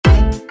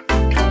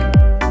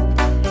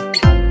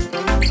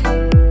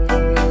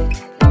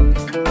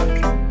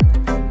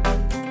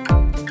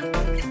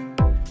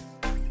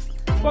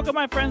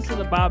my friends, to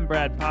the Bob and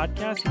Brad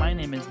podcast. My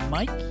name is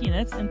Mike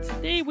Keenitz, and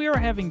today we are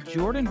having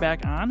Jordan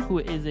back on, who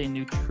is a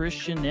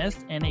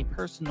nutritionist and a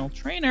personal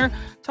trainer,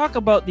 talk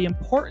about the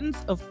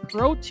importance of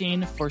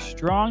protein for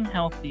strong,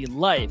 healthy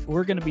life.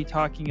 We're going to be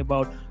talking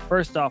about,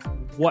 first off,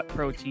 what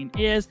protein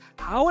is,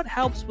 how it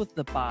helps with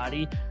the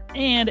body,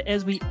 and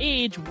as we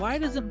age, why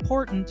it is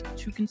important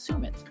to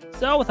consume it.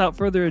 So without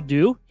further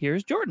ado,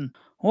 here's Jordan.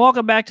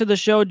 Welcome back to the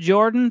show,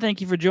 Jordan.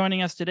 Thank you for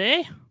joining us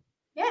today.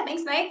 Yeah,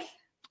 thanks, Mike.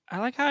 I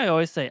like how I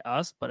always say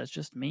us, but it's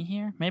just me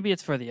here. Maybe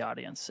it's for the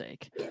audience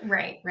sake.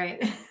 Right.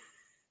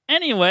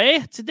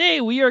 Anyway, today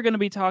we are going to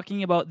be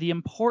talking about the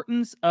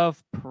importance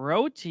of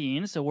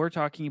protein. So we're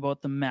talking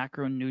about the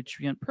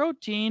macronutrient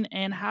protein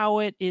and how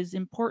it is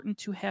important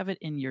to have it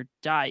in your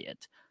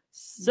diet.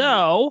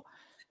 So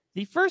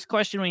the first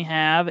question we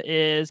have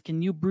is,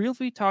 can you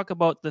briefly talk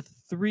about the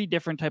three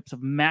different types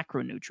of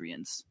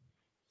macronutrients?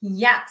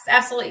 Yes,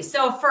 absolutely.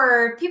 So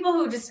for people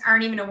who just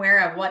aren't even aware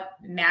of what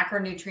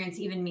macronutrients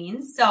even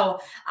means, so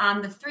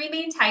the three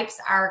main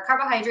types are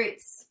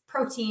carbohydrates,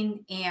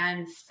 protein,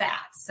 and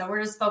fats. So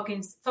we're just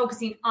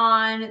focusing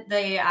on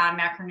the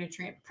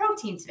macronutrient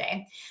protein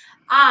today.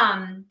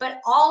 But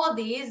all of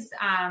these,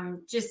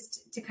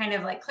 just to kind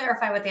of like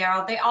clarify what they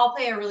all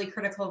play a really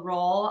critical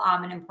role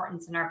and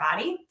importance in our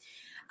body.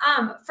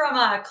 From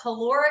a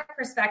caloric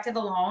perspective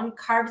alone,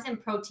 carbs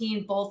and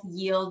protein both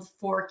yield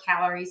 4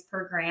 calories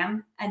per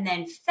gram. And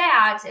then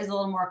fat is a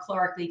little more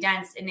calorically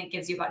dense, and it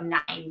gives you about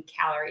 9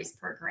 calories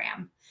per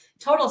gram.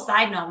 Total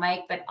side note,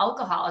 Mike, but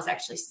alcohol is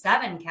actually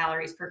 7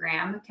 calories per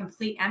gram,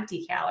 complete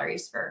empty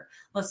calories for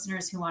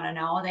listeners who want to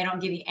know. They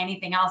don't give you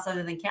anything else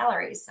other than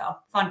calories. So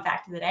fun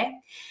fact of the day.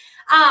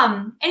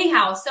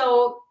 Anyhow,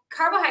 so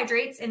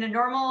carbohydrates in a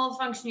normal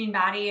functioning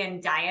body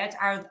and diet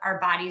are our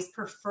body's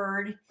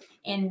preferred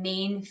and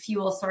main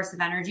fuel source of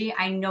energy.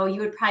 I know you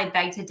would probably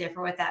beg to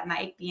differ with that,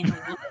 Mike, being in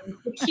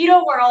the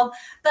keto world,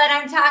 but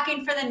I'm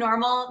talking for the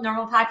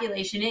normal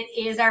population. It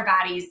is our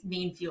body's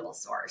main fuel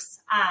source.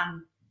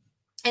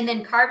 And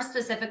then carbs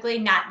specifically,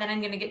 not that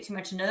I'm going to get too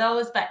much into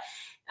those, but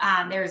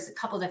there's a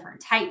couple different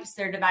types.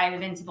 They're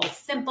divided into both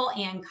simple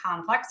and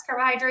complex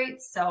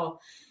carbohydrates. So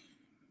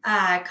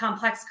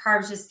complex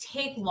carbs just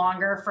take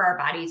longer for our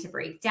body to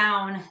break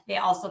down. They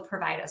also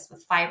provide us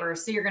with fiber.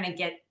 So you're going to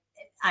get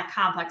a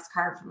complex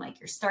carb from like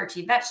your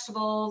starchy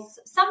vegetables,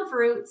 some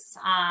fruits,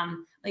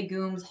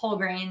 legumes, whole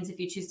grains, if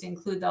you choose to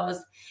include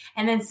those.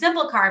 And then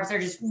simple carbs are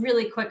just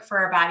really quick for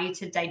our body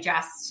to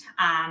digest.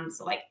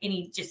 So like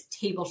any just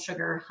table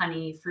sugar,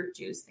 honey, fruit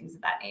juice, things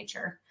of that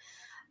nature.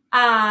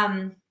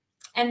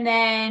 And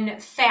then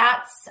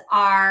fats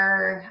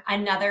are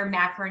another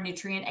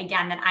macronutrient,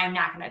 again, that I'm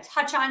not going to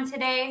touch on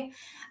today.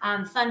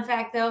 Fun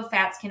fact, though,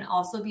 fats can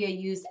also be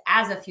used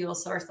as a fuel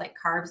source like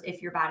carbs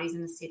if your body's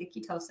in a state of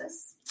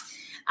ketosis.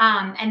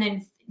 And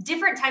then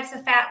different types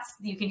of fats,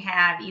 you can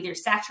have either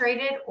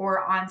saturated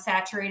or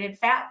unsaturated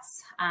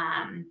fats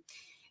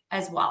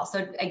as well.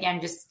 So again,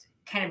 just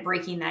kind of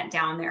breaking that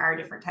down, there are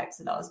different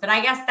types of those. But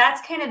I guess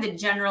that's kind of the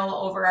general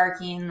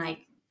overarching,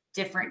 like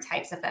different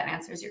types, if that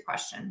answers your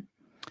question.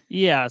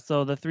 Yeah,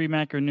 so the three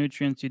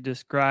macronutrients you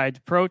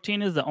described,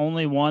 protein is the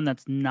only one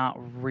that's not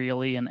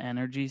really an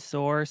energy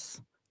source.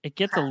 It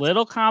gets a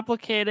little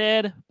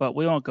complicated, but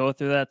we won't go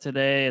through that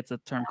today. It's a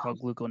term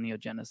called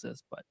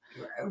gluconeogenesis. But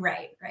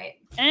Right.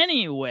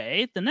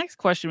 Anyway, the next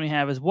question we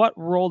have is, what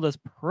role does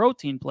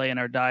protein play in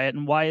our diet,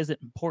 and why is it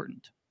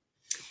important?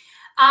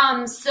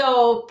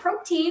 So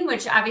protein,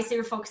 which obviously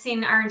we're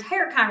focusing our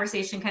entire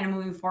conversation kind of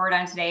moving forward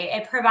on today,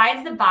 it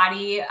provides the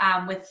body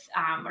with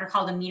what are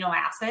called amino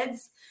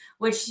acids,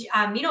 which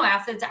amino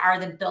acids are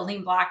the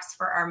building blocks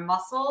for our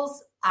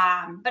muscles,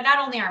 but not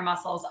only our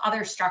muscles,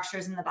 other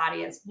structures in the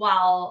body as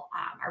well,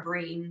 our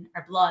brain,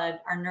 our blood,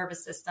 our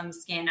nervous system,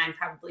 skin. I'm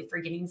probably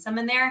forgetting some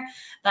in there,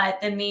 but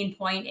the main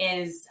point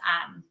is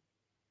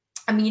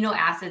amino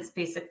acids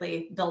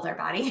basically build our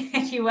body,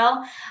 if you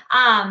will.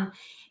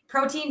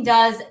 Protein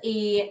does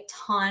a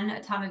ton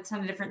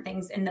of different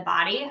things in the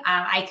body.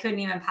 I couldn't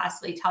even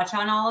possibly touch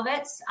on all of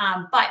it.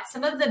 But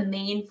some of the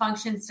main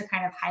functions to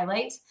kind of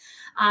highlight.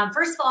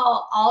 First of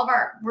all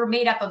we're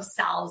made up of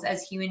cells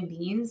as human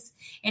beings,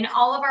 and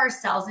all of our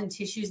cells and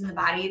tissues in the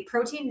body,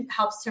 protein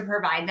helps to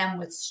provide them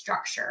with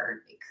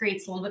structure. It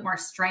creates a little bit more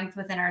strength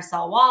within our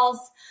cell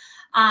walls.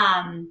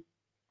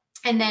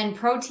 And then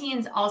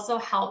proteins also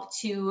help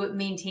to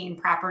maintain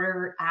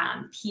proper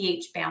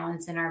pH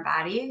balance in our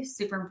body.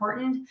 Super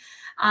important.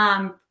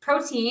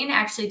 Protein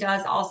actually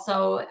does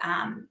also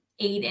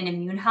aid in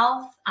immune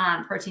health.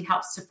 Protein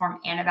helps to form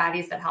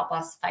antibodies that help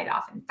us fight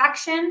off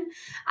infection.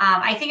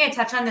 I think I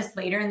touch on this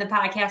later in the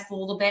podcast a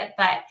little bit,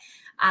 but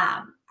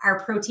our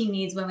protein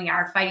needs when we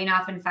are fighting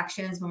off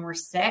infections, when we're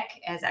sick,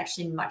 is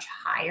actually much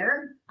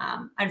higher.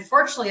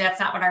 Unfortunately, that's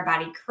not what our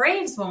body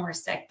craves when we're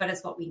sick, but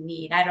it's what we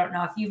need. I don't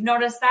know if you've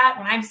noticed that.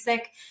 When I'm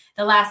sick,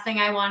 the last thing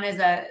I want is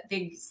a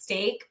big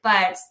steak,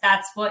 but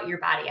that's what your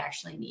body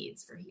actually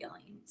needs for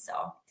healing. So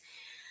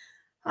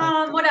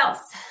what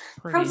else?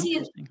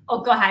 Protein.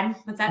 Oh, go ahead.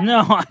 What's that?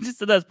 No, I just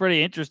said that's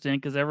pretty interesting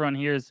because everyone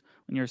hears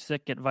when you're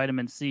sick, get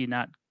vitamin C,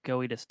 not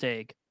go eat a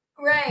steak.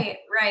 Right,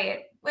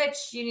 right. Which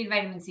you need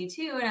vitamin C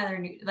too and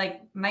other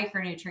like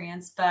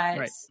micronutrients, but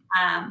Right.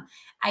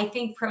 I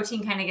think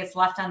protein kind of gets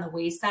left on the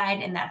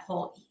wayside in that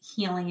whole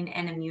healing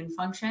and immune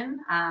function.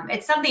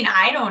 It's something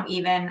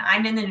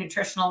I'm in the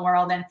nutritional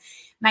world and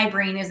my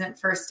brain isn't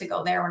first to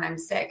go there when I'm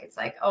sick. It's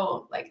like,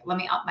 oh, like let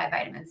me up my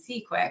vitamin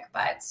C quick,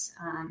 but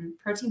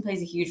protein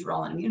plays a huge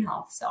role in immune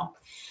health. So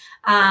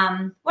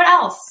what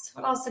else?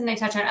 What else didn't I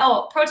touch on?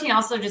 Oh, protein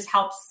also just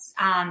helps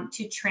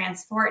to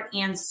transport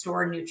and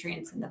store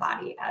nutrients in the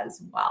body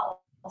as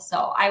well.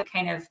 So I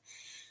kind of,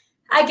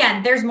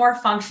 again, there's more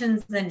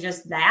functions than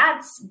just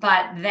that,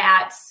 but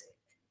that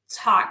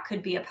talk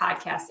could be a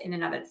podcast in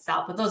and of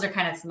itself. But those are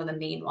kind of some of the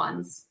main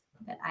ones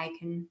that I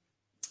can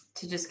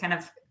to just kind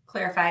of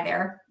clarify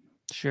there.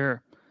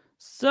 Sure.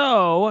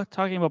 So,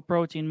 talking about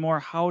protein more,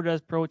 how does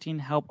protein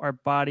help our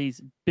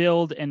bodies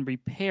build and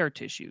repair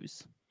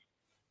tissues?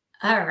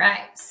 All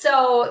right.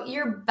 So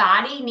your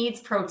body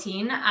needs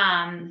protein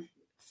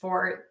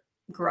for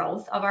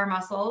growth of our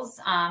muscles,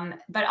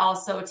 but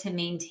also to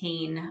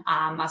maintain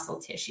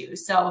muscle tissue.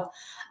 So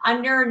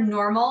under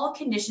normal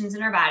conditions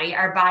in our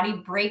body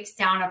breaks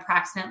down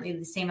approximately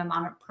the same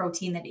amount of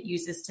protein that it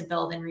uses to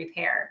build and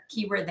repair.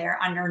 Keyword there,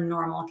 under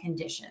normal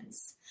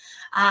conditions.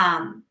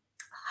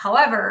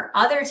 However,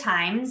 other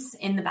times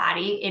in the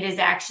body, it is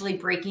actually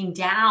breaking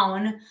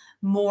down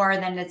more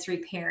than it's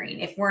repairing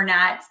if we're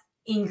not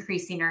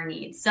increasing our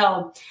needs.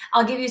 So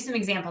I'll give you some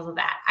examples of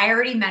that. I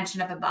already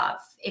mentioned up above.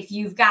 If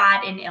you've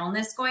got an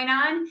illness going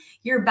on,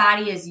 your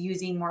body is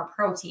using more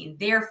protein.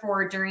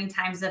 Therefore, during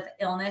times of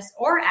illness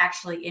or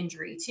actually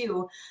injury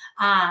too,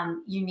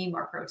 you need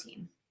more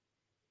protein.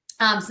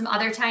 Some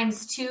other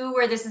times too,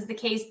 where this is the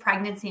case,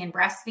 pregnancy and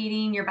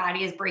breastfeeding, your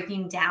body is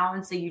breaking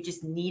down. So you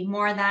just need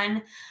more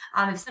then.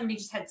 If somebody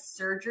just had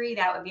surgery,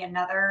 that would be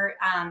another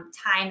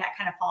time that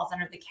kind of falls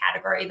under the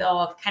category though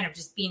of kind of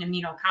just being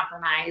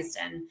immunocompromised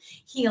and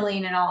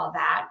healing and all of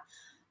that.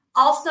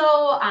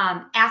 Also,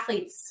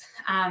 athletes,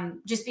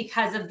 just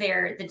because of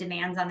the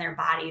demands on their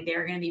body,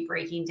 they're going to be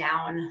breaking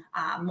down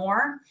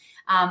more.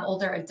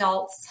 Older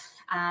adults,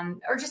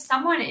 or just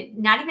someone,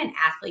 not even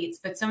athletes,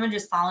 but someone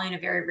just following a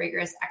very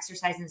rigorous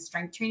exercise and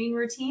strength training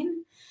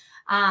routine.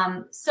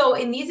 So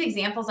in these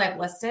examples I've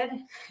listed,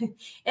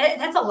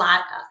 that's a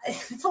lot.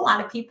 It's a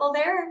lot of people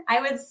there.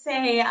 I would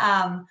say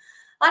a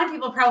lot of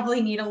people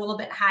probably need a little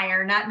bit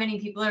higher. Not many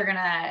people are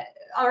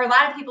or a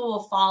lot of people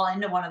will fall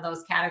into one of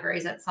those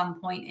categories at some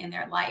point in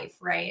their life,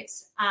 right?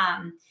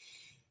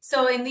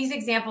 So in these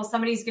examples,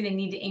 somebody's going to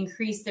need to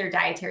increase their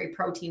dietary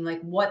protein, like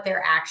what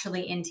they're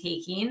actually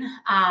intaking,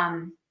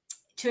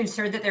 to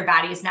ensure that their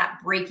body is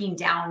not breaking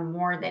down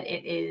more than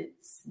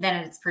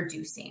it's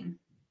producing. Does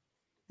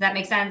that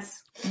make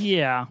sense?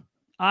 Yeah.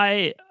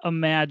 I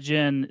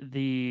imagine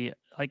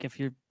if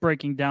you're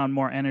breaking down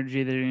more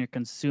energy than you're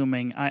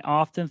consuming, I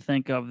often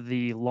think of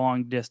the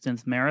long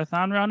distance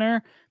marathon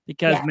runner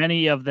because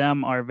many of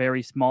them are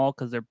very small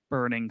because they're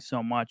burning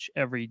so much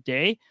every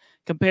day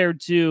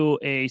compared to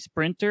a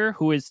sprinter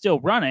who is still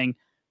running,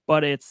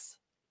 but it's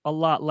a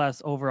lot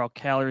less overall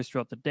calories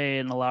throughout the day,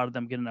 and a lot of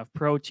them get enough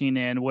protein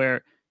in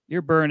where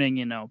you're burning,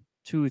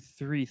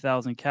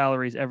 2,000-3,000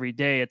 calories every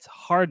day. It's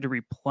hard to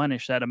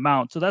replenish that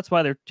amount. So that's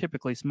why they're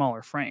typically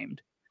smaller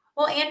framed.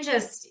 Well, and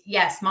just,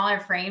 smaller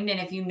framed. And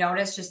if you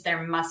notice just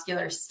their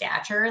muscular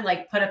stature,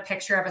 like put a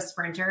picture of a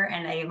sprinter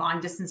and a long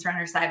distance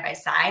runner side by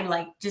side,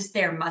 like just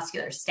their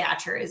muscular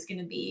stature is going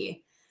to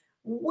be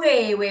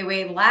way, way,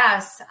 way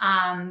less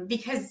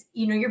because,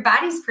 your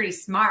body's pretty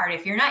smart.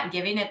 If you're not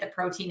giving it the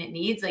protein it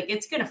needs, like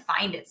it's going to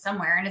find it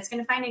somewhere and it's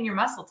going to find it in your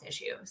muscle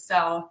tissue.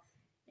 So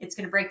it's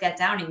going to break that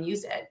down and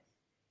use it.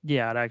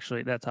 Yeah,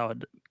 that's how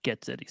it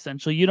gets it.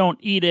 Essentially, you don't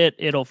eat it,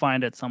 it'll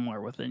find it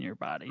somewhere within your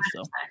body.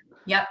 So,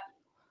 yep.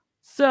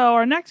 So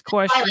our next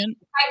question,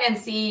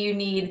 pregnancy, you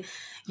need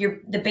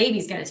the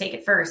baby's going to take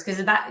it first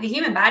because the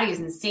human body is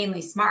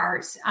insanely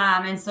smart.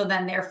 And so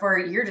then therefore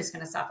you're just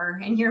going to suffer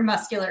in your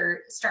muscular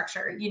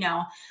structure,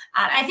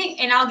 I think,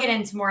 and I'll get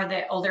into more of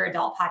the older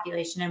adult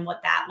population and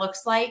what that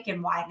looks like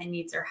and why the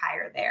needs are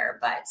higher there.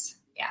 But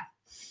yeah.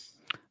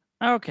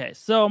 Okay.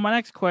 So my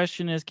next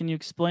question is, can you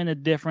explain the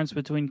difference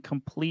between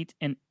complete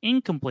and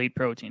incomplete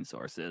protein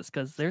sources?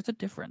 Because there's a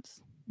difference.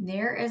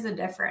 There is a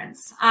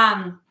difference.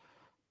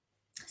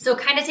 So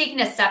kind of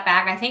taking a step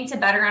back, I think to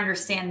better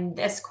understand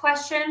this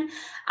question,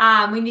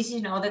 we need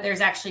to know that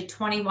there's actually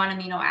 21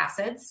 amino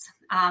acids.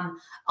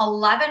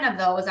 11 of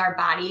those our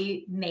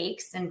body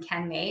makes and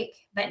can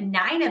make, but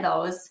 9 of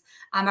those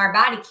our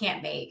body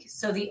can't make.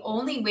 So the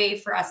only way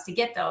for us to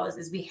get those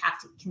is we have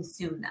to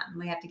consume them.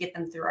 We have to get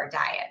them through our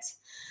diet.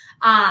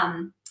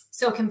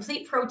 So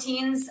complete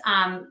proteins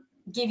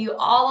give you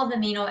all of the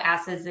amino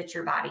acids that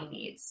your body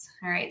needs.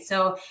 All right.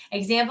 So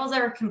examples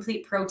of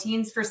complete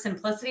proteins for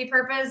simplicity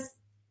purpose,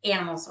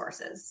 animal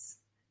sources.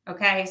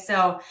 Okay.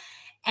 So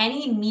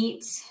any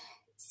meat,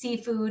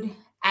 seafood,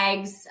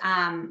 eggs,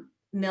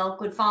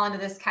 milk would fall into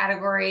this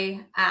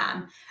category.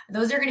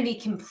 Those are going to be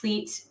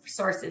complete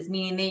sources,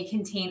 meaning they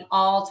contain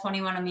all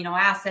 21 amino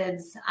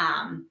acids.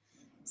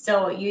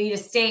 So you eat a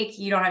steak,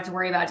 you don't have to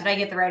worry about, did I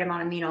get the right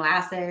amount of amino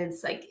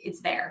acids? Like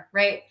it's there,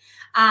 right?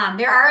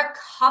 There are a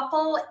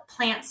couple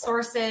plant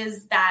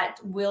sources that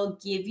will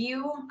give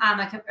you,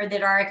 or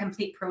that are a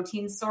complete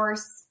protein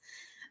source.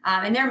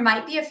 And there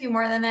might be a few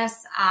more than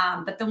this,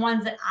 but the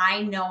ones that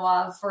I know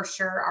of for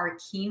sure are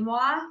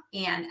quinoa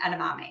and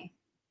edamame.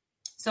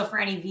 So for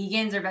any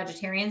vegans or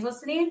vegetarians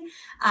listening,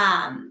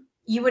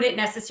 you wouldn't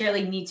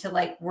necessarily need to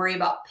like worry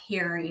about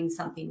pairing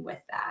something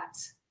with that,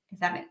 if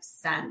that makes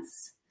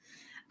sense.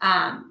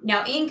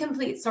 Now,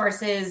 incomplete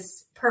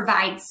sources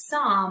provide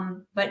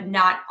some, but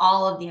not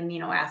all of the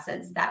amino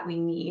acids that we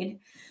need.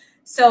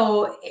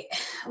 So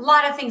a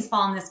lot of things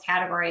fall in this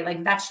category,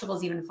 like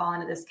vegetables even fall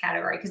into this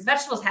category because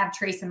vegetables have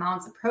trace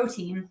amounts of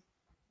protein,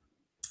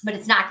 but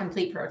it's not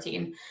complete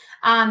protein.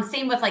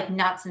 Same with like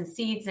nuts and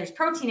seeds. There's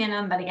protein in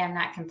them, but again,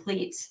 not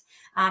complete.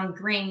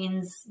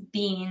 Grains,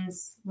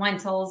 beans,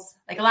 lentils.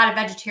 Like a lot of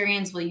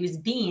vegetarians will use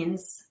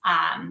beans,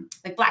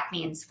 like black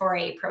beans for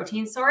a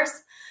protein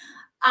source.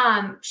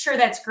 Sure,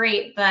 that's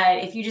great. But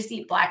if you just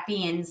eat black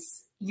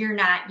beans, you're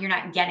not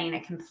getting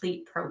a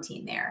complete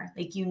protein there.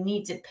 Like you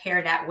need to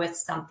pair that with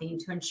something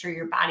to ensure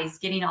your body's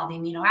getting all the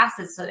amino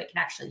acids so that it can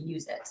actually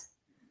use it.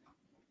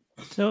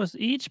 So is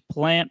each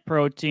plant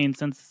protein,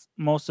 since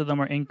most of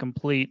them are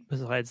incomplete,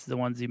 besides the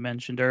ones you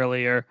mentioned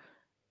earlier,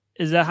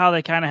 is that how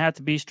they kind of have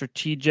to be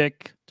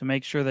strategic to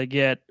make sure they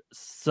get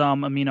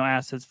some amino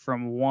acids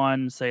from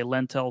one, say,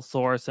 lentil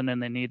source, and then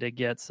they need to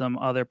get some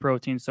other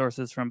protein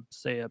sources from,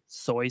 say, a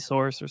soy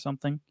source or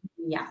something?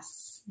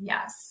 Yes.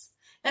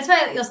 That's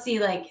why you'll see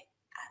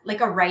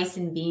like a rice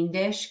and bean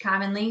dish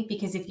commonly,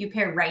 because if you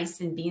pair rice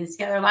and beans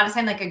together, a lot of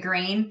time like a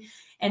grain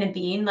and a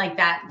bean, like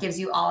that gives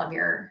you all of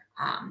your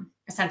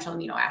essential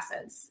amino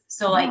acids.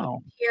 So like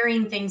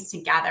pairing things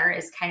together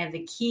is kind of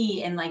the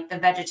key in like the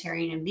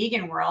vegetarian and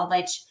vegan world.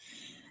 Like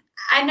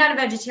I'm not a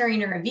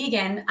vegetarian or a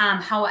vegan.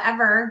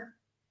 However,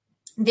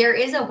 there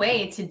is a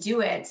way to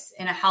do it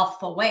in a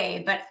healthful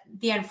way. But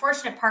the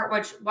unfortunate part,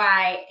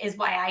 why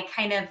I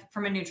kind of,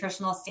 from a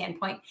nutritional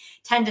standpoint,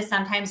 tend to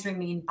sometimes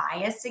remain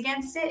biased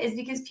against it, is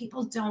because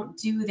people don't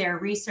do their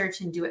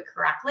research and do it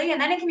correctly. And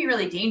then it can be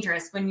really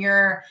dangerous when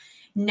you're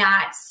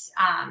not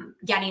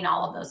getting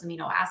all of those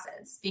amino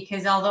acids,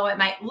 because although it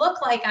might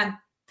look like on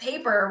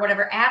paper or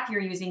whatever app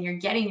you're using, you're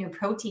getting your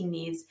protein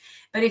needs,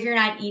 but if you're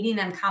not eating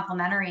them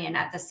complementary and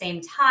at the same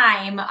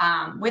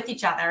time with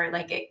each other,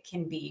 like it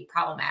can be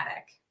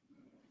problematic.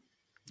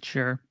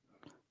 Sure.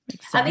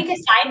 I'll make a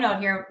side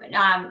note here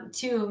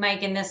too,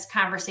 Mike, in this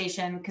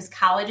conversation, because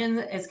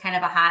collagen is kind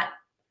of a hot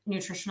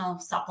nutritional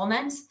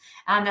supplement.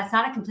 That's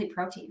not a complete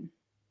protein.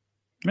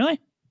 Really?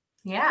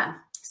 Yeah.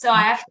 So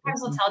I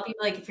oftentimes will tell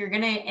people, like, if you're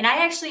going to, and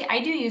I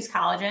do use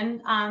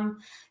collagen,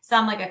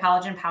 some like a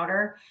collagen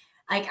powder.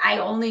 Like I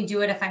only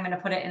do it if I'm going to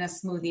put it in a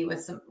smoothie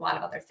with a lot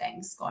of other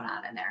things going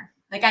on in there.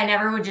 Like I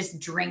never would just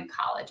drink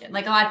collagen.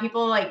 Like a lot of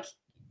people like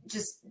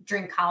just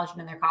drink collagen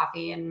in their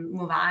coffee and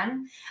move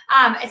on.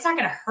 It's not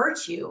going to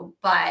hurt you,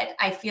 but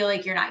I feel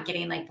like you're not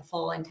getting like the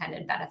full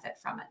intended benefit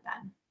from it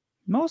then.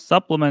 Most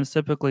supplements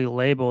typically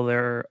label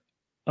their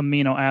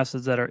amino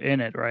acids that are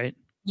in it, right?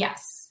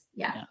 Yes.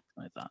 Yeah.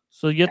 I thought.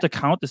 So you have to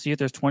count to see if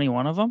there's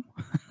 21 of them?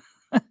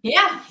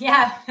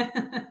 Yeah.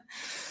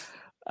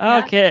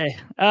 Okay.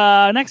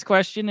 Next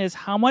question is,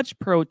 how much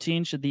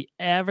protein should the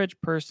average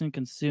person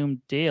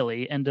consume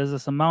daily? And does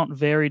this amount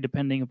vary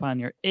depending upon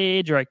your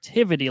age or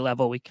activity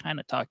level? We kind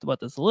of talked about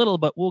this a little,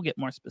 but we'll get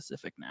more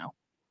specific now.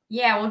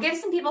 Yeah, we'll give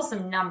some people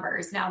some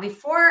numbers. Now,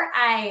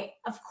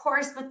 of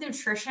course, with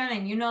nutrition,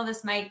 and you know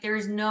this, Mike,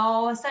 there's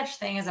no such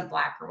thing as a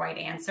black or white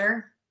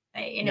answer.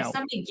 And if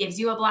somebody gives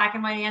you a black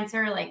and white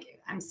answer, like,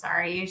 I'm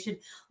sorry, you should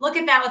look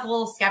at that with a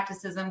little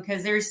skepticism,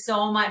 because there's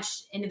so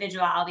much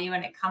individuality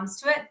when it comes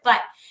to it.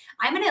 But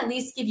I'm going to at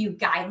least give you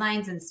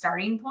guidelines and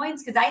starting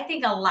points, because I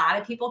think a lot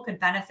of people could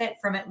benefit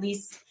from at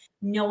least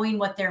knowing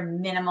what their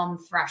minimum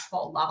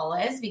threshold level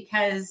is,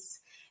 because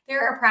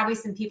there are probably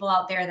some people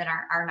out there that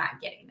are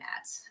not getting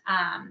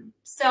that.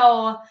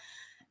 So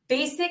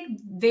basic,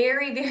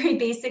 very, very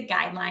basic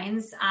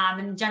guidelines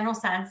in general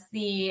sense,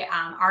 the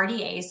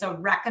RDA, so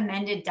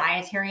recommended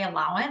dietary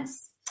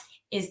allowance,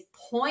 is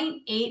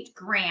 0.8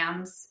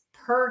 grams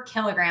per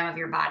kilogram of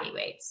your body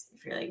weight.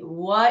 If you're like,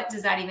 what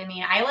does that even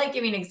mean? I like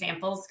giving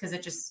examples because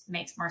it just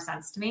makes more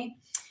sense to me.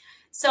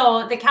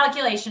 So the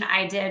calculation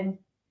I did,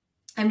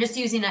 I'm just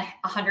using a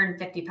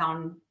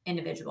 150-pound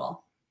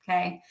individual.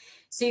 Okay.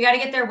 So you got to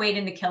get their weight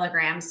into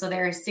kilograms. So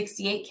there's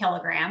 68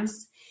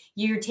 kilograms.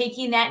 You're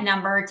taking that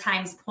number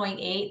times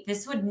 0.8.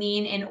 This would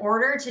mean, in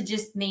order to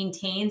just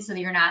maintain so that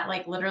you're not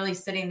like literally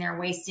sitting there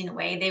wasting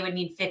away, they would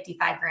need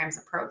 55 grams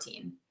of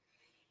protein.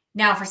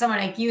 Now, for someone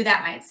like you,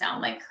 that might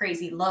sound like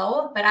crazy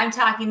low, but I'm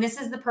talking,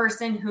 this is the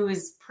person who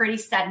is pretty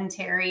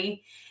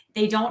sedentary.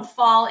 They don't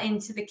fall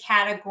into the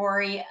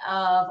category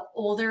of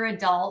older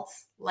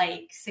adults,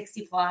 like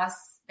 60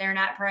 plus. They're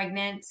not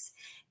pregnant.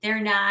 They're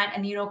not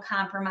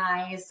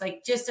immunocompromised,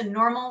 like just a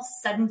normal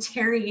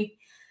sedentary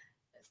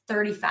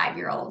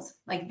 35-year-old.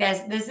 Like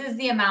this is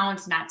the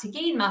amount, not to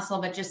gain muscle,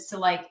 but just to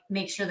like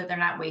make sure that they're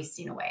not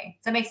wasting away.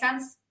 Does that make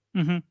sense?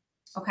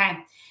 Mm-hmm. Okay.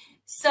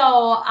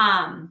 So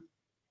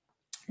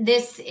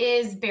this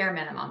is bare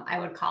minimum, I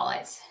would call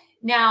it.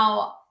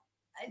 Now,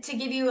 to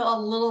give you a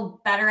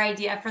little better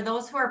idea, for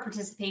those who are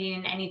participating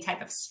in any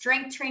type of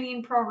strength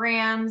training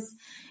programs,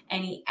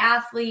 any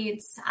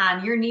athletes,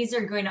 your needs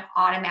are going to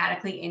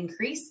automatically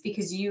increase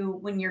because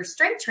when you're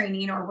strength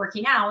training or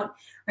working out,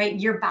 right,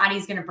 your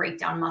body's going to break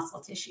down muscle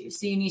tissue.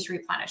 So you need to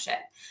replenish it.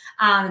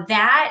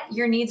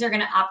 Your needs are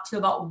going to up to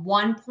about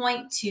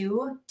 1.2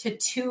 to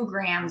 2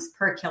 grams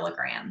per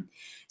kilogram.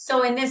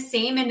 So in this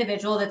same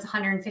individual that's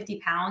 150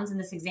 pounds in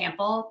this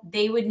example,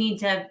 they would need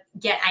to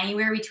get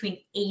anywhere between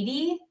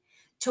 80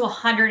 to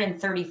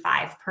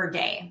 135 per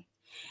day.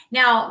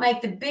 Now,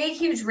 Mike, the big,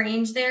 huge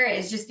range there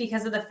is just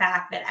because of the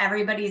fact that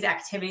everybody's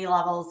activity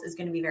levels is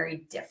going to be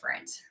very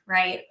different,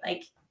 right?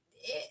 Like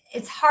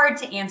it's hard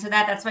to answer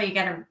that. That's why you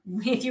got to,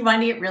 if you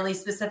want to get really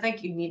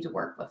specific, you need to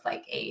work with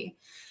like a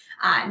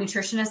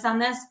nutritionist on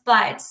this,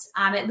 but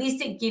at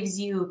least it gives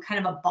you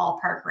kind of a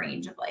ballpark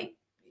range of like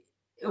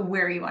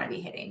where you want to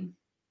be hitting.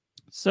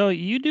 So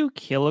you do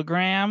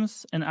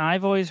kilograms, and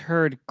I've always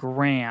heard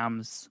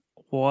grams.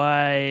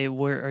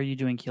 Where are you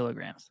doing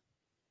kilograms?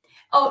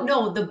 Oh,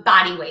 no, the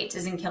body weight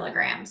is in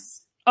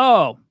kilograms.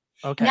 Oh,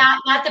 okay.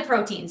 Not the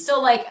protein.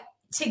 So like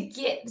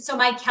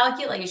my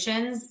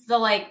calculations,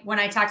 when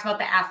I talked about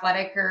the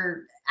athletic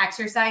or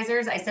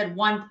exercisers, I said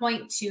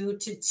 1.2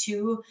 to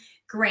 2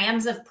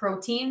 grams of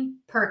protein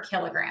per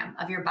kilogram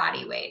of your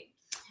body weight.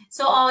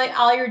 So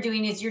all you're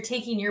doing is you're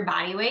taking your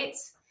body weight,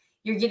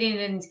 you're getting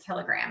it into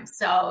kilograms.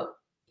 So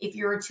if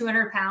you were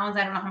 200 pounds,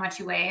 I don't know how much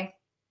you weigh.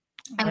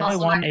 I'm also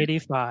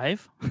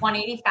 185.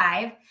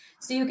 185.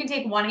 So you can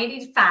take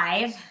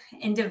 185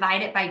 and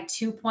divide it by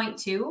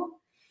 2.2.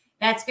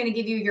 That's going to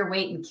give you your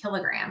weight in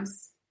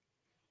kilograms.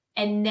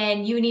 And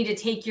then you need to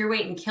take your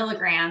weight in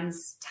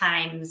kilograms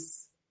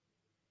times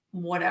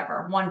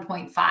whatever,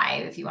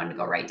 1.5, if you want to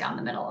go right down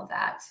the middle of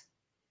that.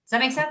 Does that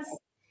make sense?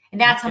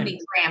 And that's how many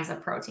grams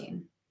of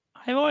protein.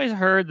 I've always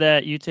heard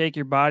that you take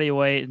your body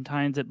weight and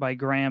times it by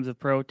grams of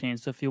protein.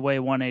 So if you weigh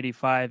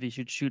 185, you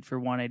should shoot for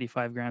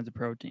 185 grams of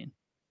protein.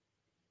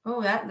 Oh,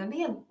 that'd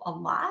be a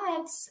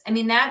lot. I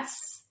mean, I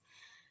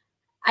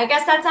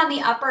guess that's on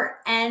the upper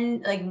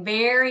end, like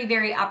very,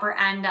 very upper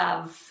end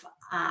of,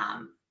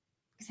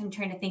 because I'm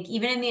trying to think,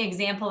 even in the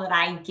example that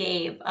I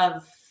gave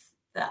of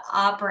the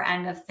upper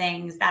end of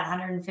things, that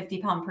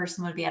 150-pound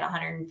person would be at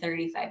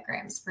 135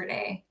 grams per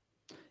day.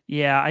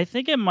 Yeah, I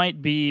think it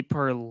might be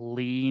per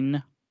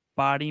lean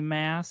body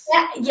mass.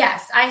 Yeah,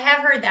 yes, I have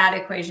heard that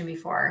equation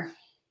before.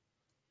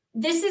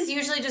 This is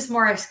usually just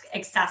more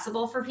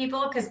accessible for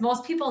people because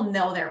most people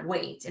know their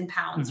weight in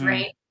pounds, mm-hmm.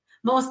 right?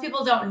 Most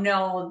people don't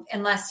know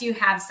unless you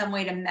have some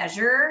way to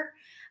measure.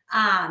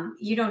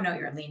 You don't know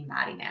your lean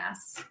body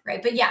mass,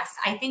 right? But yes,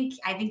 I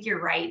think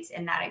you're right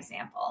in that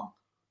example.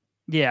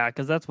 Yeah,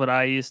 because that's what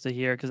I used to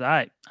hear. Because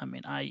I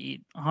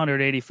eat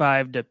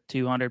 185 to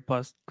 200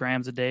 plus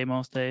grams a day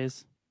most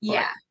days.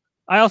 Yeah.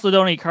 But I also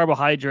don't eat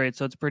carbohydrates,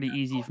 so it's pretty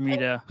easy for me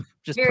to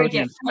just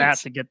protein and fat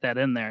to get that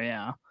in there.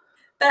 Yeah.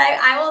 But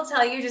I will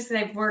tell you, just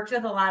because I've worked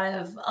with a lot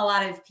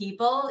of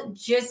people,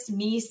 just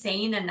me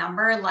saying a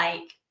number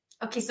like,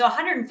 okay, so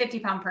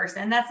 150-pound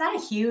person, that's not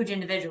a huge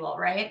individual,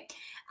 right?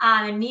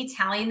 And me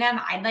telling them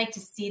I'd like to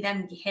see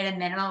them hit a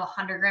minimum of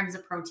 100 grams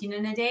of protein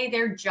in a day,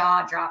 their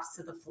jaw drops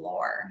to the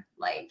floor.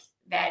 Like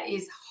that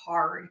is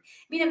hard.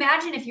 I mean,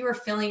 imagine if you were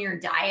filling your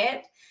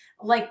diet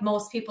like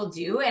most people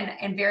do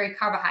and very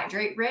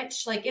carbohydrate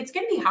rich, like it's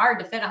going to be hard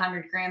to fit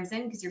 100 grams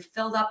in because you're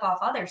filled up off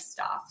other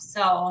stuff.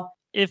 So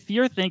if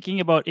you're thinking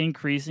about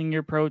increasing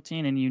your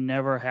protein and you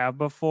never have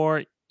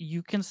before,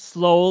 you can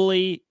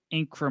slowly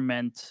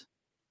increment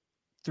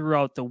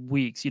throughout the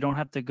weeks. You don't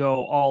have to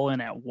go all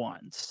in at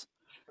once.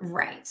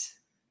 Right.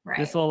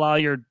 This will allow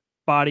your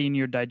body and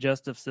your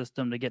digestive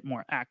system to get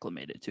more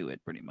acclimated to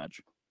it pretty much.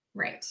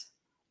 Right.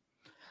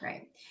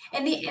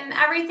 And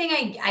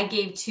everything I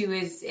gave to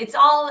it's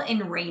all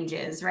in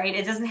ranges, right?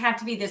 It doesn't have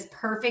to be this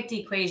perfect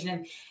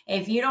equation of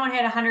if you don't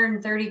hit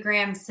 130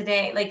 grams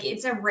today, like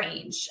it's a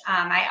range.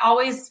 I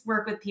always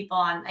work with people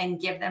and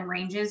give them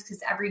ranges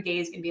because every day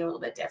is going to be a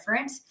little bit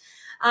different.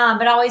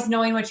 But always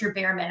knowing what your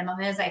bare minimum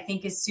is, I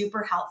think is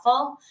super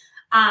helpful.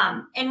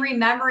 And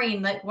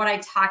remembering like what I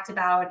talked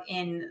about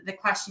in the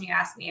question you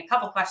asked me a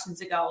couple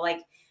questions ago, like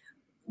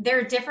there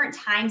are different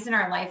times in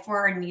our life where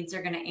our needs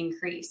are going to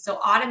increase. So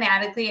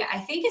automatically, I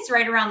think it's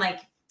right around like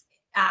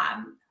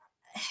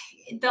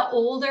the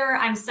older,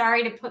 I'm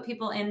sorry to put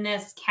people in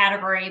this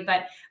category,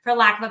 but for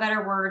lack of a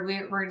better word,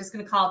 we're just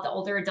going to call it the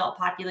older adult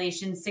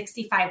population,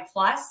 65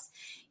 plus.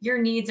 Your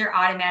needs are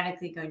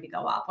automatically going to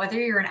go up. Whether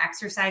you're an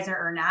exerciser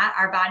or not,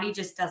 our body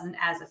just doesn't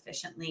as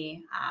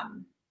efficiently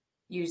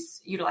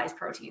utilize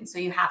protein. So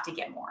you have to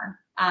get more.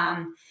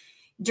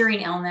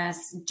 During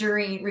illness,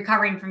 during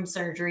recovering from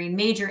surgery,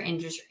 major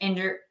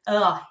injury,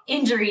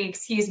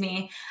 excuse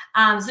me.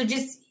 So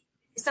just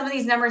some of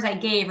these numbers I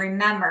gave,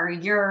 remember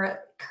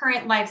your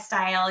current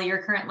lifestyle, your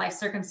current life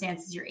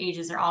circumstances, your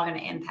ages are all going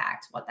to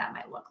impact what that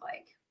might look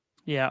like.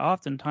 Yeah.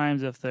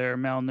 Oftentimes if they're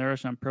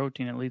malnourished on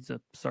protein, it leads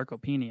to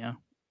sarcopenia.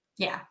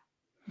 Yeah.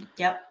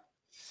 Yep.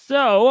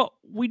 So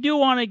we do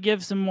want to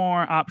give some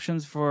more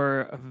options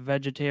for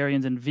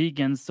vegetarians and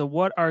vegans. So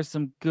what are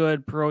some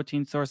good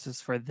protein sources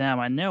for them?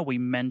 I know we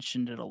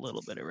mentioned it a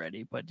little bit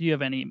already, but do you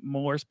have any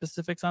more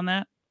specifics on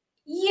that?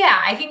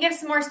 Yeah, I can give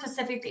some more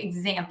specific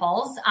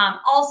examples.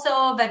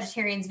 Also,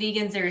 vegetarians,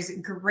 vegans, there's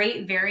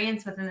great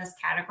variance within this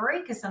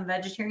category because some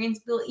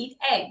vegetarians will eat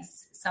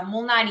eggs, some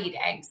will not eat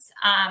eggs.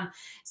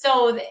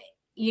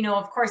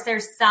 Of course,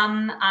 there's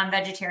some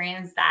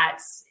vegetarians that,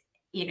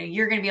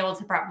 you're going to be able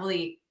to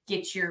probably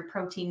get your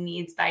protein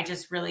needs by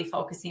just really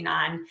focusing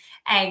on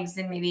eggs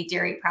and maybe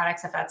dairy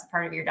products if that's a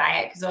part of your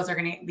diet, because those are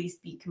going to at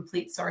least be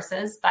complete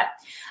sources. But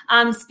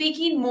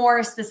speaking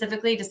more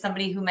specifically to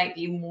somebody who might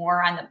be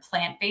more on the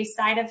plant-based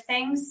side of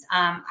things,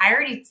 I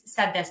already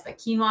said this, but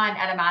quinoa and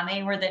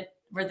edamame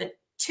were the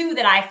two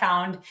that I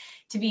found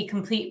to be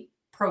complete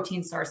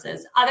protein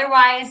sources.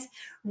 Otherwise,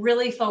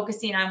 really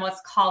focusing on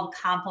what's called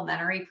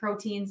complementary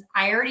proteins.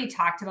 I already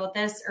talked about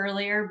this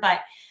earlier,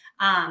 but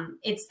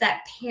it's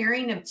that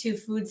pairing of two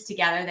foods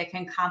together that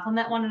can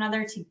complement one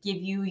another to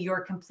give you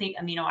your complete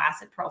amino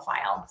acid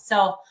profile.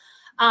 So,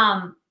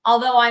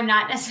 although I'm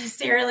not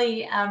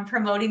necessarily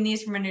promoting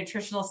these from a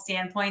nutritional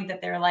standpoint, that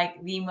they're like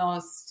the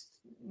most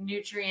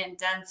nutrient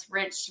dense,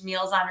 rich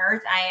meals on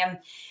earth, I am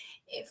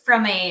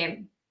from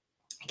a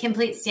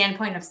complete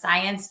standpoint of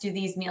science. Do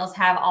these meals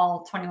have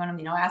all 21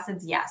 amino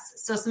acids? Yes.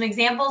 So some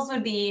examples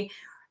would be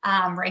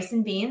rice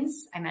and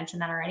beans. I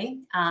mentioned that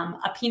already.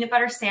 A peanut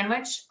butter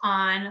sandwich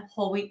on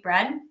whole wheat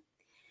bread.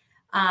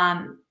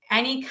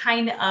 Any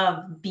kind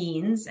of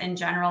beans in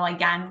general,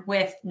 again,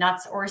 with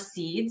nuts or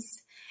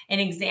seeds. An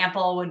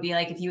example would be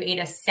like if you ate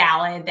a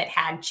salad that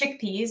had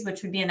chickpeas,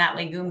 which would be in that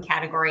legume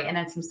category, and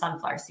then some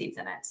sunflower seeds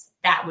in it.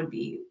 That would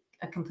be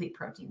a complete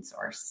protein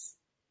source.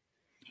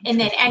 And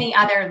then any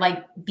other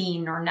like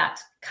bean or nut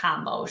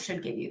combo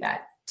should give you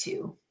that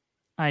too.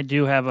 I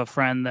do have a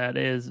friend that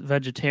is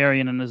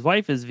vegetarian and his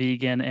wife is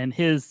vegan, and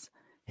his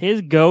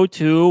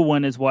go-to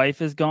when his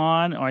wife is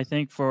gone, or I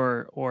think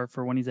for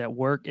when he's at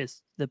work,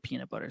 is the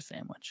peanut butter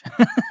sandwich.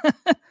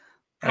 That's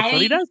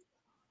what he does.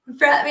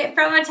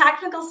 From a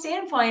technical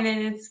standpoint,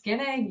 and it's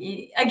gonna,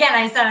 again,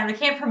 I said I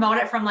can't promote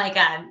it from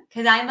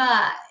because I'm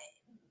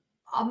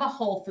a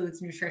whole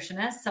foods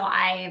nutritionist, so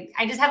I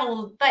just have a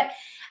little, but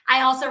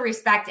I also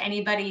respect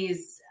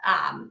anybody's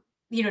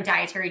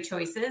dietary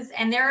choices.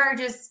 And there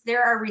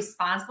are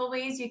responsible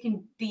ways you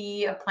can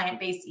be a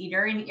plant-based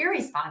eater and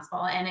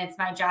irresponsible. And it's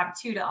my job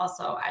too to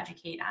also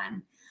educate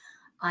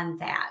on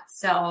that.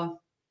 So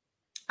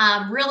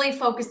really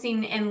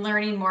focusing and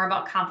learning more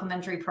about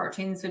complementary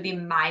proteins would be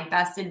my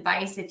best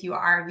advice if you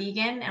are a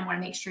vegan and want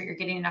to make sure you're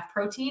getting enough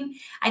protein.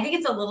 I think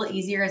it's a little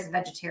easier as a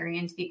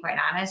vegetarian, to be quite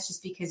honest,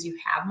 just because you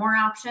have more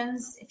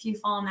options if you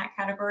fall in that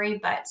category.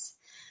 But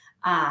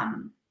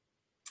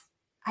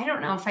I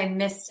don't know if I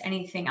missed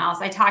anything else.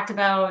 I talked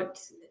about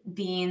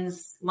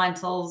beans,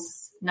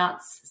 lentils,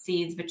 nuts,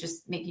 seeds, but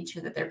just making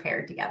sure that they're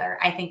paired together,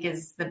 I think,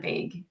 is the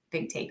big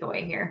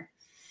takeaway here.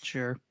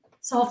 Sure.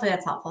 So hopefully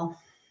that's helpful.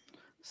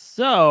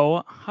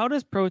 So how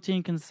does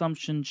protein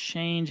consumption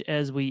change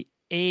as we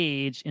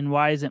age, and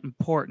why is it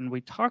important?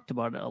 We talked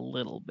about it a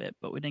little bit,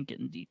 but we didn't get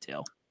in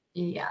detail.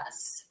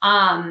 Yes.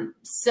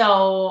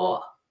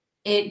 So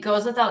it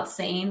goes without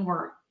saying,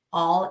 we're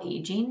all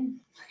aging.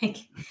 Like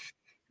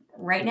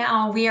right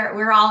now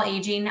we're all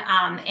aging.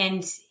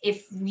 And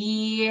if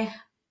we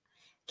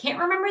can't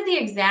remember the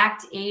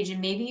exact age, and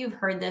maybe you've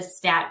heard this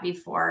stat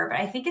before, but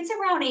I think it's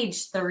around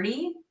age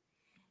 30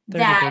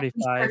 that we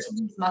start to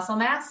lose muscle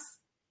mass.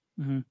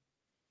 Mm-hmm.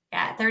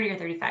 Yeah, 30 or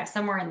 35,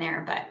 somewhere in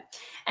there. But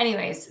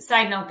anyways,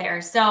 side note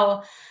there.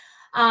 So,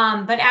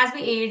 but as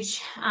we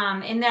age,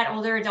 in that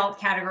older adult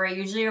category,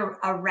 usually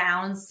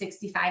around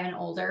 65 and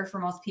older for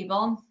most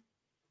people,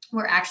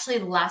 we're actually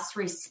less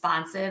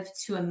responsive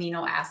to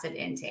amino acid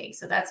intake.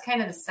 So that's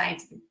kind of the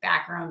scientific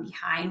background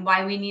behind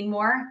why we need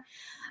more.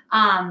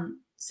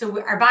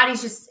 So our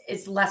body's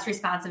is less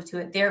responsive to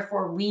it.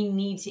 Therefore, we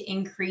need to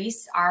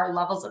increase our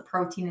levels of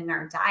protein in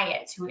our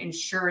diet to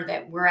ensure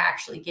that we're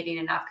actually getting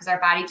enough, because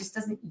our body just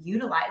doesn't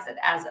utilize it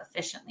as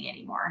efficiently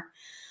anymore.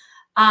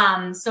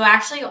 So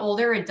actually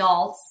older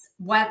adults,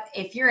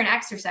 if you're an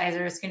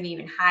exerciser, it's going to be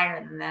even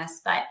higher than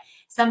this, but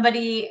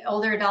somebody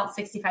older adult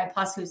 65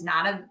 plus who's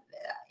not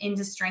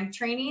into strength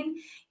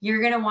training, you're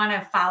going to want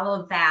to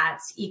follow that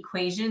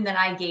equation that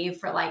I gave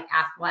for like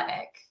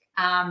athletic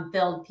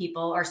build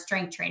people or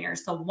strength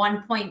trainers. So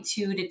 1.2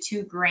 to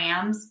 2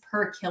 grams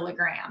per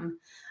kilogram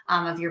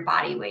of your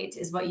body weight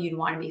is what you'd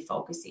want to be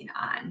focusing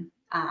on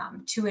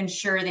to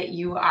ensure that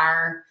you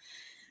are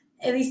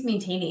at least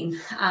maintaining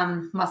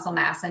muscle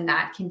mass and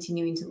not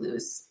continuing to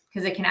lose,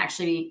 because it can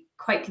actually be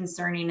quite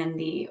concerning in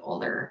the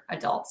older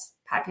adults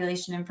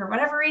population. And for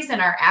whatever reason,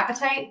 our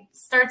appetite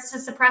starts to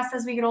suppress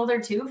as we get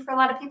older too, for a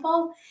lot of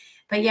people,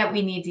 but yet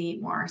we need to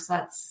eat more.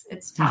 So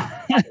it's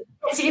tough to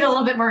get a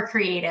little bit more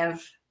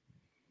creative.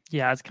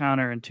 Yeah, it's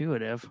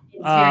counterintuitive.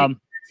 It's very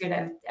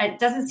intuitive. It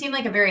doesn't seem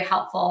like a very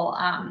helpful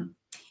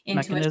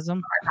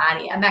mechanism for our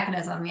body. A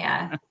mechanism,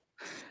 yeah.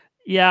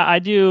 Yeah, I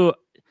do.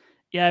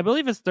 Yeah, I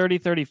believe it's 30,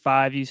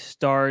 35. You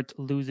start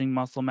losing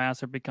muscle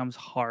mass. It becomes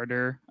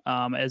harder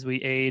as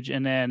we age.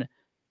 And then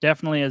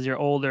definitely as you're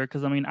older,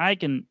 because I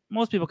mean,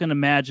 most people can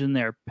imagine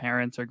their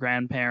parents or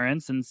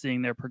grandparents and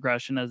seeing their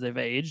progression as they've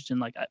aged. And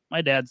like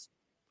my dad's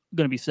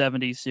going to be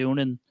 70 soon,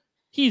 and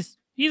he's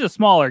a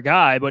smaller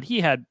guy, but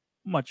he had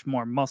much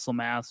more muscle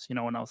mass,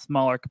 when I was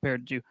smaller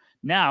compared to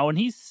now. And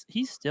he's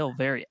still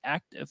very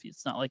active.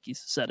 It's not like he's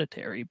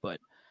sedentary,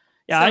 but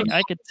yeah, So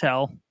I could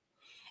tell.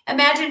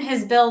 imagine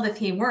his build if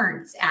he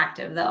weren't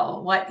active, though,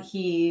 what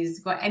he's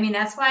going. I mean,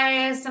 that's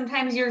why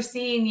sometimes you're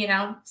seeing,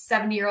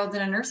 70-year-olds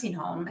in a nursing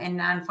home and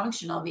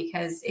non-functional,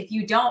 because if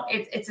you don't,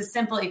 it's a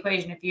simple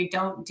equation. If you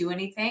don't do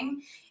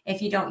anything,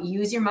 if you don't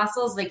use your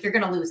muscles, like, you're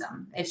going to lose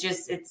them.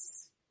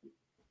 It's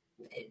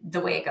the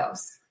way it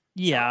goes.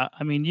 Yeah.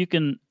 I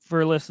mean,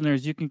 for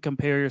listeners, you can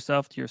compare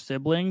yourself to your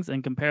siblings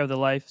and compare the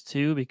life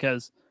too,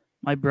 because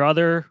my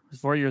brother is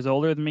 4 years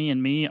older than me,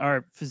 and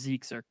our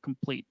physiques are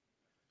complete,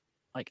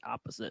 like,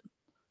 opposite.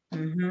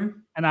 Mm-hmm.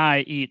 And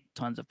I eat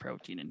tons of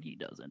protein and he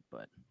doesn't,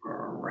 but.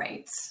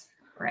 Right.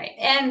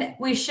 And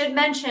we should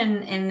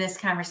mention in this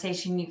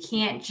conversation, you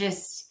can't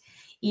just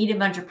eat a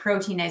bunch of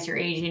protein as you're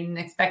aging and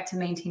expect to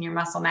maintain your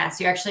muscle mass.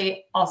 You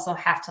actually also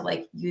have to,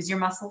 like, use your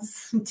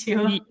muscles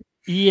too.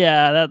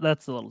 Yeah,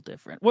 that's a little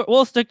different.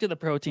 We'll stick to the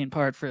protein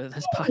part for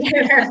this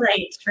podcast.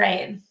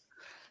 Right.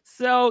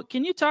 So,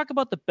 can you talk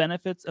about the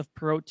benefits of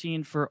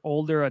protein for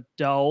older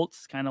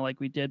adults, kind of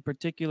like we did,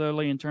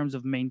 particularly in terms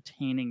of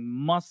maintaining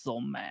muscle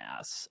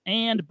mass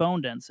and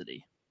bone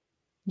density?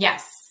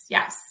 Yes.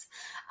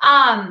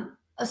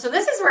 So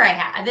this is where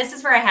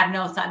I have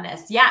notes on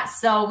this.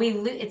 Yes. So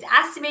it's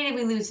estimated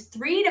we lose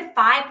 3 to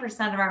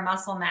 5% of our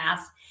muscle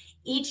mass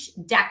each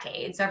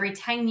decade. So every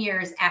 10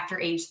 years after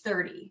age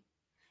 30.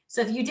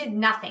 So if you did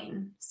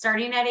nothing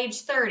starting at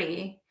age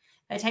 30,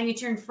 by the time you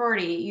turn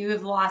 40, you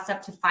have lost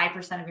up to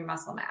 5% of your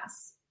muscle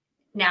mass.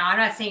 Now, I'm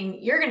not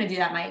saying you're going to do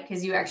that, Mike,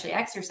 because you actually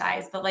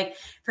exercise, but like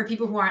for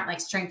people who aren't like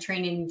strength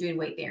training and doing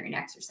weight bearing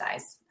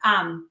exercise.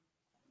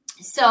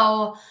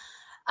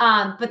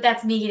 But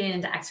that's me getting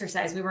into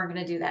exercise. We weren't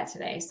going to do that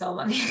today. So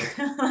let me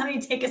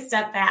take a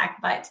step back.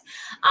 But,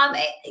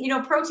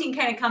 protein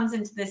kind of comes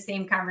into the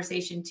same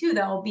conversation too,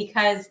 though,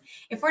 because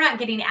if we're not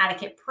getting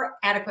adequate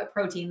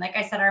protein, like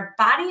I said, our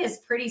body is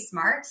pretty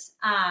smart,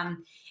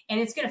 and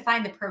it's going to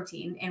find the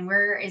protein. And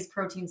where is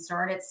protein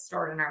stored? It's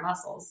stored in our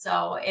muscles.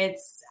 So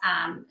it's,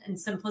 in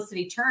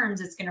simplicity terms,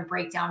 it's going to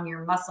break down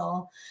your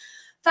muscle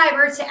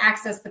fiber to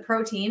access the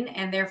protein.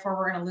 And therefore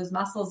we're going to lose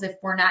muscles if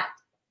we're not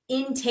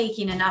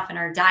intaking enough in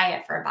our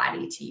diet for our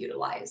body to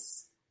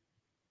utilize.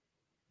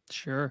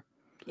 Sure.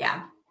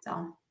 Yeah.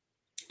 So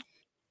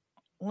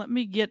let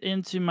me get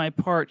into my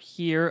part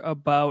here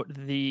about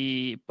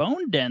the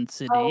bone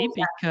density,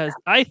 because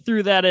I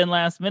threw that in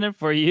last minute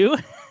for you.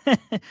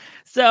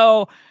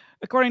 So,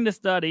 according to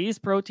studies,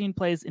 protein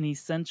plays an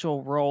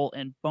essential role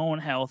in bone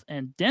health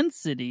and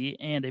density,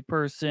 and a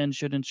person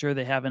should ensure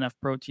they have enough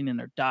protein in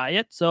their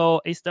diet. So,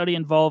 a study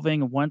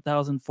involving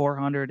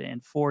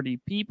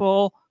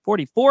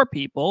 44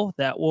 people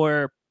that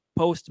were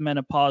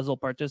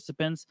postmenopausal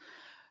participants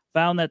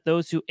found that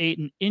those who ate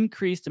an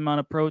increased amount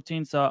of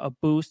protein saw a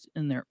boost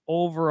in their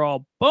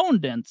overall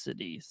bone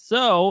density.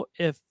 So,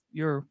 if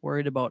you're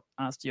worried about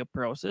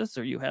osteoporosis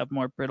or you have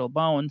more brittle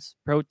bones,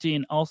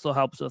 protein also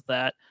helps with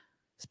that.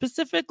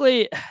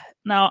 Specifically,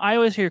 now I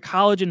always hear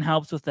collagen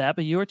helps with that,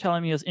 but you were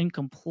telling me it was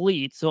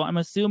incomplete. So I'm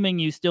assuming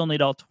you still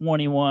need all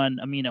 21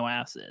 amino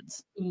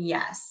acids.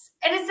 Yes.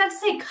 And it's not to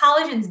say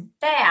collagen's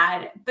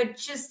bad, but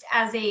just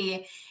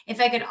if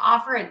I could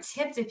offer a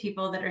tip to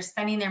people that are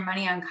spending their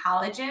money on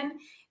collagen,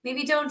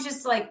 maybe don't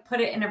just like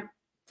put it in a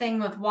thing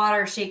with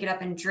water, shake it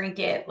up and drink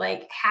it.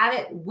 Like have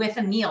it with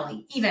a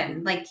meal,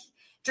 even like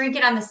drink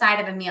it on the side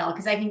of a meal.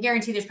 Cause I can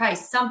guarantee there's probably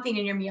something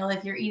in your meal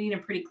if you're eating a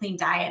pretty clean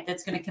diet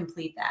that's going to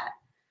complete that.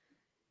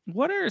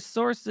 What are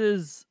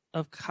sources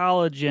of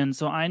collagen?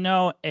 So I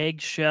know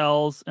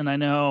eggshells and I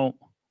know,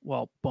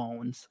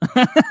 bones.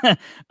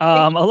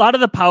 A lot of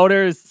the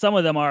powders, some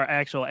of them are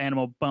actual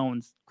animal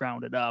bones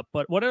grounded up.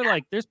 But what are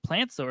there's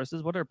plant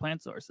sources. What are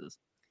plant sources?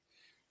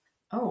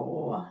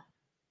 Oh,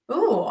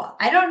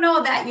 I don't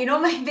know that.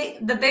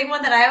 The big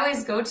one that I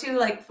always go to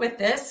like with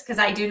this, because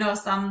I do know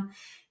some,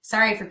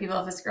 sorry for people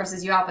if this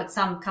grosses you out, but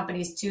some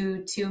companies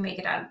do make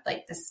it out of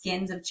like the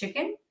skins of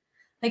chicken.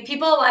 Like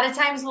people a lot of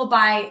times will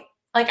buy,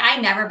 like I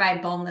never buy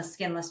boneless,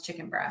 skinless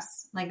chicken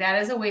breasts. Like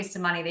that is a waste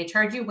of money. They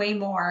charge you way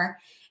more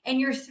and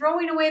you're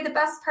throwing away the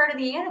best part of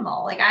the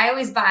animal. Like I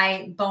always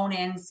buy bone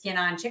in, skin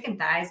on chicken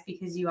thighs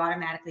because you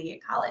automatically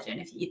get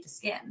collagen if you eat the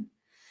skin.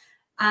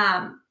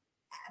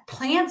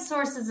 Plant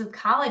sources of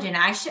collagen.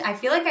 I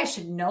feel like I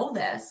should know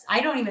this.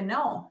 I don't even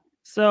know.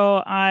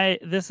 So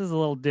this is a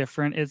little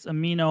different. It's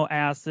amino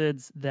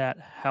acids that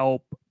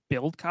help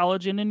build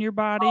collagen in your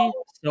body.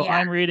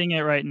 I'm reading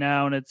it right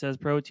now and it says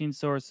protein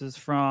sources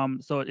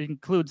so it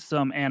includes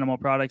some animal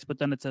products, but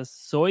then it says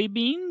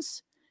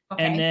soybeans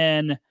and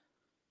then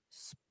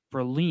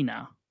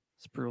spirulina.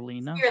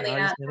 Spirulina.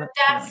 Spirulina.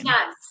 That's Spirulina.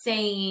 not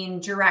saying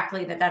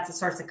directly that that's a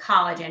source of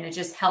collagen. It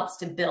just helps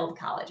to build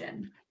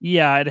collagen.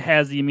 Yeah, it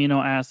has the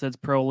amino acids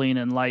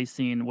proline and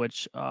lysine,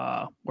 which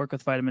work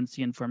with vitamin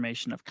C and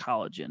formation of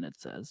collagen, it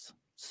says.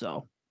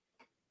 So,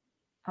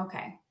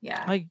 okay,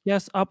 yeah. I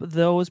guess up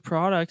those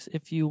products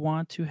if you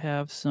want to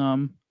have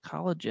some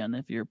collagen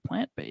if you're a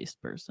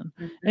plant-based person.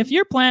 If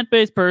you're a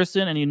plant-based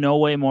person and you know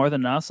way more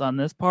than us on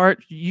this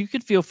part, you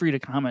could feel free to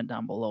comment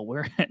down below.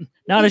 We're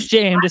not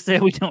ashamed to say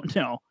we don't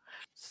know.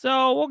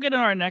 So we'll get to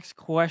our next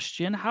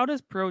question. How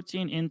does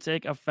protein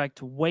intake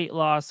affect weight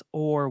loss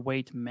or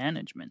weight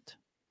management?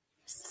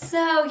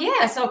 So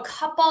a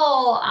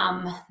couple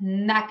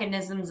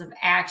mechanisms of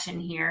action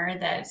here.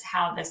 That's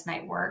how this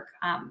might work.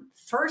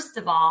 First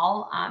of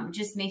all,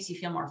 just makes you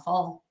feel more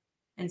full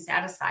and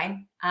satisfied.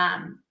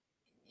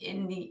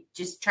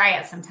 Just try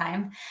it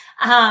sometime.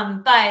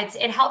 But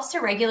it helps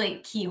to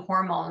regulate key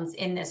hormones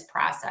in this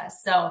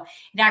process. So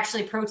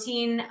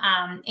protein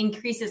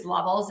increases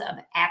levels of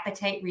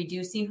appetite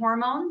reducing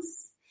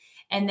hormones,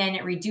 and then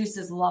it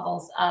reduces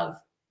levels of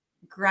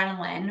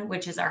ghrelin,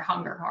 which is our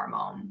hunger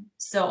hormone.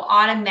 So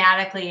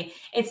automatically,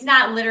 it's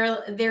not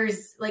literal.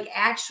 There's like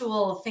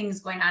actual things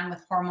going on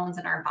with hormones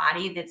in our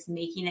body that's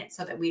making it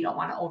so that we don't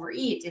want to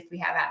overeat if we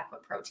have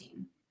adequate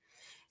protein.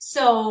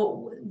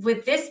 So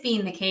with this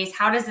being the case,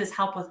 how does this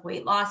help with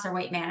weight loss or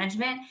weight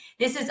management?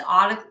 This is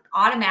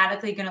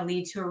automatically going to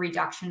lead to a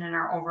reduction in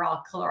our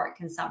overall caloric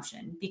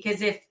consumption,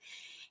 because if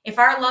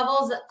our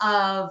levels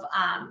of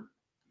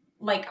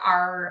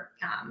our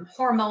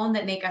hormone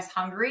that make us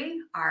hungry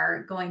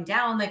are going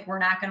down, like we're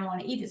not going to want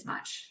to eat as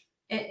much.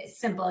 It's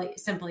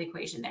simple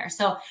equation there.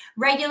 So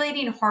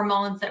regulating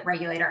hormones that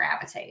regulate our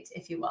appetite,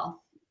 if you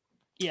will.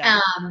 Yeah.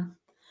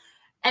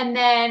 And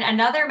then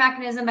another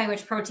mechanism by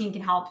which protein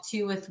can help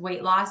too with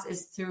weight loss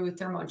is through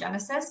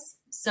thermogenesis.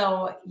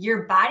 So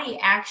your body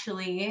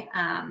actually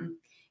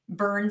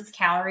burns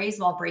calories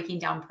while breaking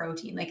down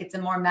protein. Like it's a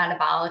more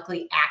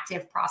metabolically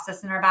active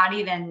process in our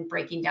body than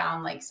breaking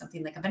down like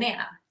something like a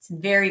banana. It's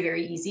very,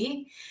 very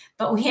easy,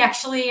 but we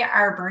actually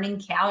are burning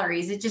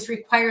calories. It just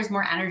requires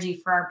more energy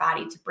for our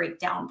body to break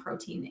down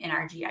protein in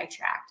our GI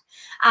tract.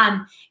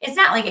 It's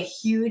not like a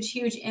huge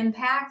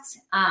impact,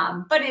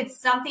 but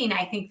it's something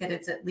I think that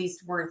it's at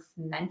least worth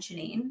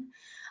mentioning.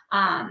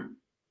 And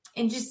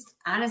just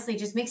honestly,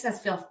 just makes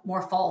us feel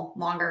more full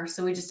longer.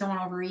 So we just don't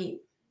want to overeat.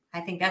 I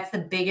think that's the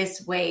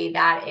biggest way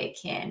that it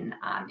can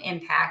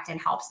impact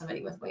and help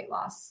somebody with weight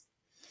loss.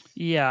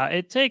 Yeah,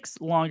 it takes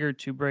longer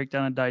to break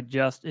down and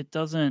digest. It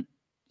doesn't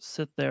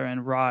sit there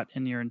and rot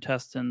in your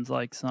intestines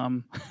like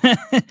some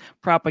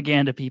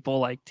propaganda people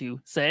like to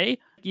say.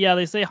 Yeah,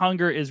 they say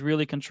hunger is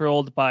really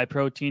controlled by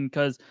protein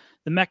because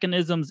the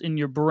mechanisms in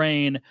your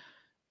brain,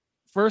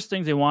 first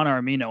things they want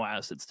are amino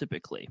acids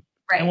typically.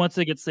 Right. And once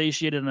they get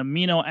satiated in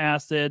amino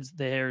acids,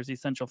 there's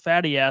essential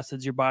fatty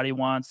acids your body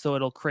wants, so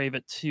it'll crave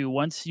it too.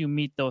 Once you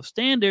meet those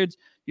standards,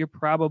 you're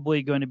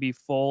probably going to be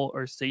full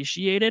or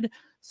satiated.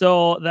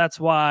 So that's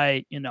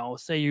why,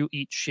 say you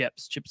eat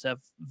chips. Chips have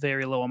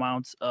very low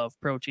amounts of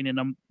protein in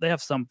them. They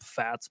have some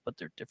fats, but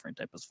they're different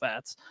types of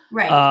fats.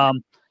 Right.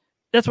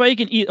 That's why you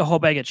can eat a whole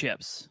bag of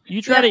chips.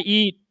 You try to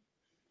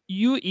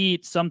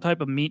eat some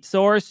type of meat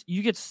source,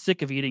 you get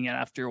sick of eating it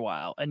after a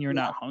while and you're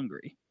not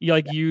hungry.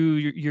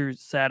 You're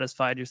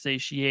satisfied, you're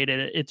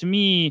satiated. To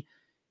me,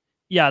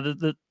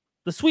 the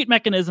sweet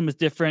mechanism is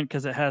different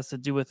because it has to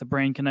do with the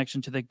brain connection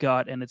to the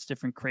gut and it's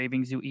different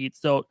cravings you eat.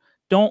 So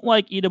don't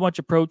eat a bunch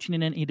of protein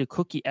and then eat a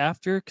cookie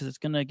after because it's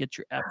going to get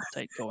your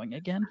appetite going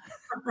again.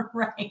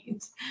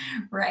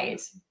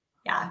 Right.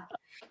 Yeah.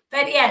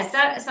 But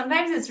yeah,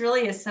 sometimes it's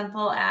really as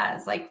simple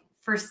as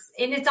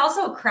and it's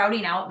also a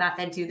crowding out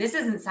method too. This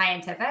isn't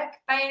scientific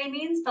by any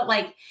means, but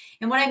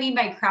and what I mean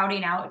by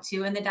crowding out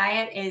too in the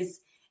diet is,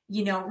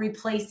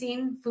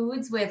 replacing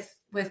foods with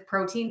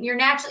protein. You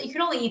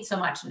can only eat so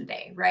much in a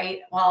day,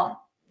 right?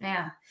 Well,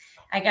 yeah,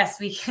 I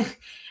guess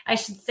I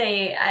should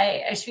say,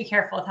 I should be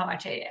careful with how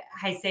much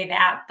I say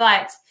that,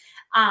 but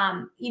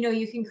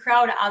you can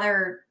crowd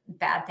other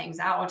bad things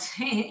out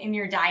in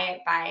your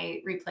diet by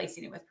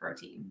replacing it with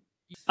protein.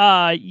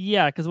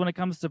 Yeah. Cause when it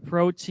comes to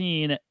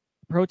protein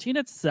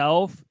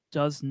itself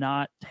does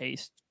not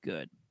taste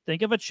good.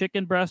 Think of a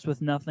chicken breast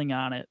with nothing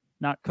on it,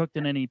 not cooked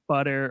in any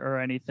butter or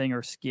anything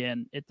or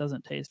skin. It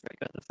doesn't taste very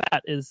good. The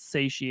fat is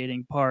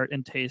satiating part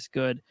and tastes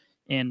good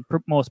in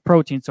most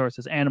protein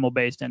sources,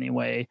 animal-based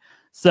anyway.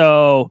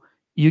 So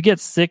you get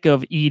sick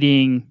of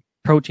eating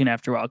protein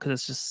after a while because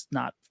it's just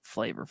not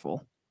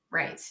flavorful.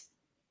 Right.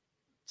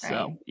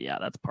 So yeah,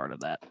 that's part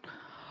of that.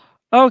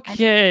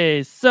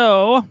 Okay,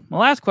 so my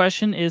last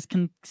question is,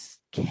 can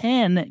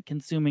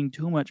consuming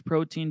too much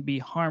protein be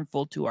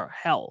harmful to our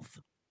health?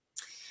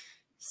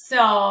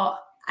 So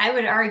I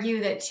would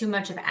argue that too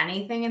much of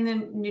anything in the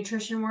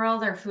nutrition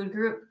world or food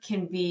group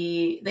can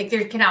be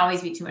there can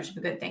always be too much of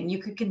a good thing. You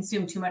could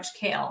consume too much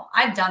kale.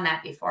 I've done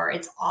that before.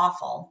 It's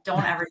awful.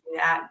 Don't ever do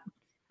that.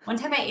 One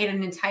time I ate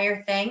an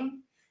entire thing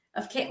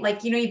of kale.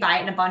 You buy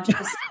it in a bunch at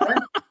the store.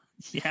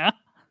 Yeah.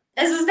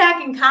 This was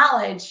back in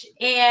college,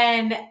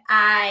 and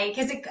I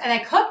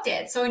cooked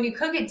it. So when you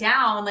cook it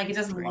down, like it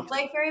doesn't look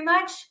like very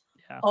much.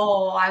 Yeah.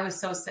 Oh, I was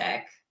so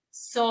sick.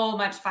 So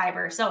much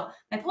fiber. So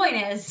my point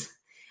is,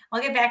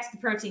 I'll get back to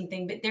the protein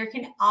thing, but there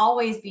can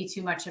always be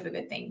too much of a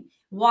good thing.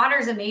 Water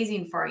is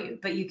amazing for you,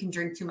 but you can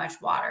drink too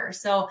much water.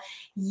 So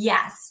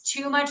yes,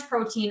 too much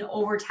protein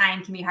over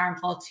time can be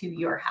harmful to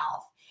your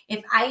health.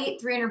 If I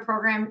eat 300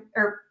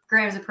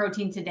 grams of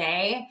protein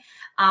today,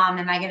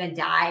 am I going to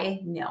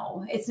die?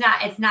 No, it's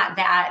not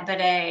that,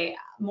 but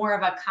more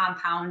of a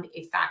compound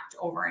effect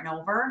over and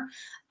over.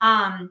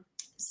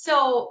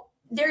 So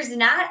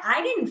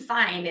I didn't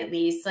find at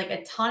least like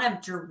a ton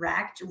of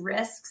direct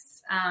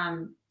risks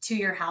to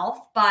your health,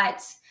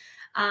 but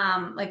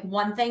like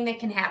one thing that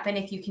can happen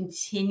if you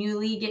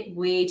continually get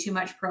way too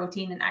much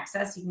protein in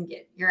excess,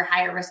 you're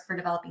higher risk for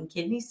developing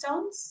kidney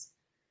stones.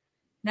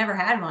 Never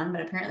had one,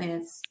 but apparently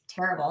it's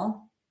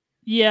terrible.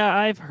 Yeah,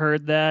 I've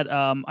heard that.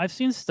 I've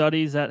seen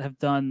studies that have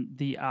done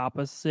the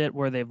opposite,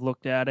 where they've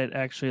looked at it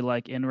actually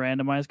like in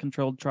randomized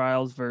controlled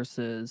trials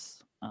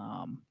versus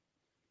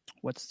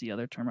what's the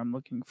other term I'm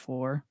looking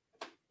for?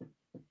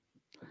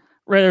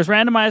 Right, there's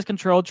randomized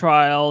controlled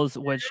trials,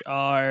 which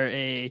are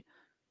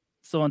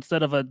so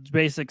instead of a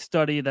basic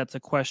study, that's a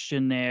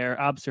questionnaire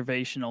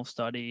observational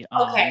study.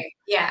 Okay,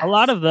 yeah. A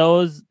lot of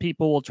those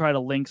people will try to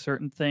link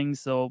certain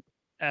things. So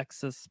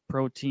excess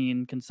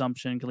protein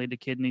consumption can lead to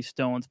kidney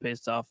stones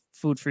based off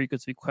food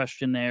frequency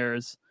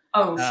questionnaires.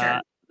 Oh,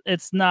 sure.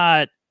 It's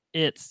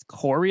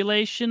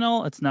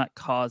correlational. It's not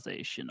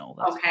causational.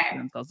 That's okay.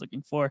 what I was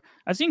looking for.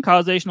 I've seen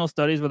causational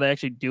studies where they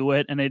actually do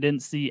it and they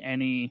didn't see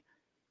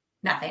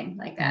nothing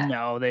like that.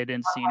 No, they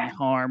didn't see any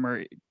harm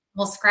or.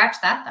 We'll scratch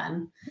that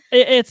then.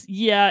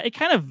 It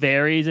kind of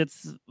varies.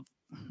 It's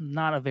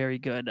not a very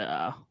good.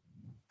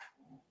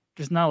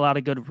 There's not a lot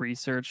of good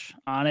research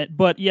on it,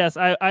 but yes,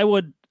 I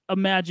would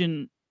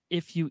imagine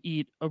if you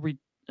eat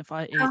if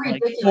I ate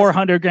like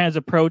 400 grams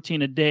of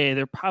protein a day,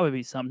 there'd probably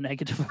be some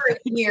negative for a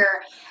year.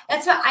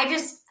 That's what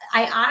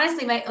I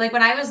honestly like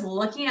when I was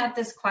looking at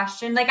this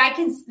question, like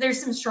there's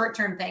some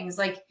short-term things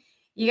like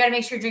you got to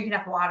make sure you drink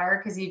enough water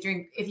because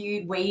if you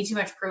eat way too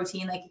much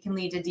protein, like it can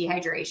lead to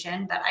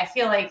dehydration. But I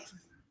feel like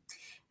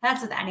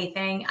that's with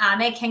anything.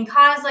 It can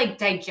cause like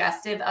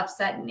digestive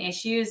upset and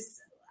issues,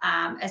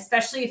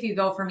 especially if you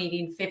go from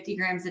eating 50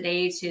 grams a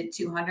day to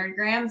 200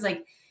 grams.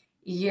 Like,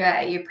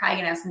 yeah, you're probably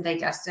gonna have some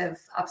digestive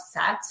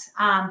upset.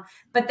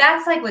 But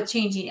that's like with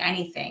changing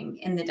anything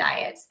in the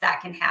diet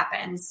that can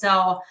happen.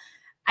 So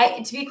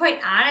to be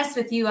quite honest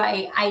with you,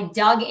 I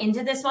dug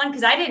into this one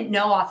because I didn't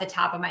know off the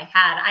top of my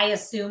head. I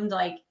assumed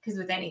because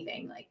with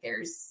anything, like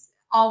there's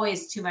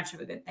always too much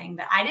of a good thing,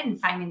 but I didn't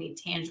find any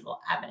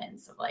tangible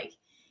evidence of like,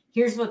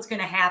 here's what's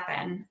going to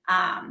happen.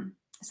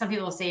 Some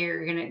people say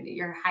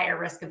you're higher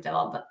risk of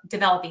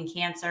developing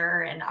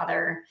cancer and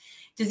other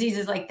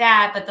diseases like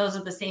that, but those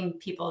are the same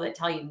people that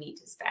tell you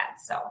meat is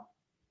bad. So,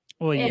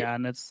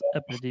 and it's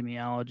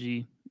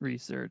epidemiology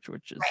research,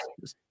 which is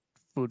just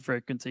food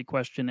frequency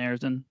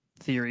questionnaires and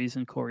theories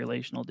and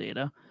correlational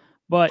data.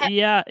 But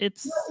you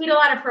eat a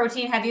lot of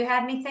protein. Have you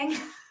had anything?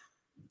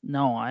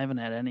 No, I haven't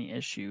had any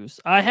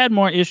issues. I had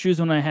more issues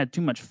when I had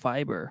too much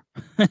fiber.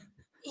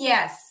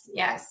 Yes.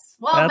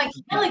 Well, my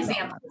kale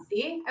example,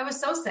 see, I was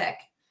so sick.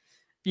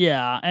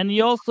 Yeah, and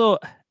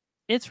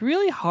it's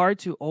really hard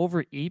to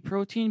overeat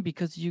protein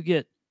because you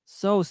get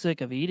so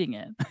sick of eating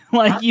it.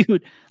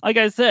 Like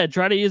I said,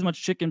 try to eat as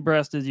much chicken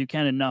breast as you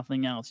can and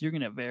nothing else. You're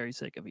gonna get very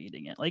sick of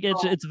eating it. Like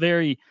it's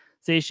very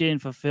satiating,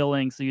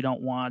 fulfilling, so you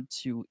don't want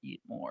to eat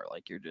more.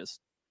 Like you're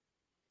just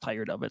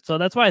tired of it. So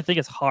that's why I think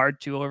it's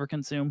hard to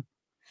overconsume.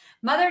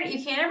 Mother,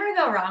 you can't ever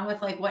go wrong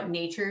with like what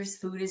nature's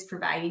food is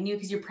providing you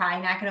because you're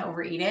probably not going to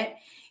overeat it.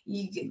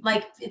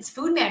 It's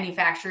food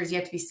manufacturers you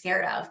have to be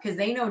scared of because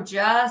they know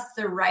just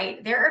the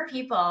right. There are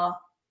people,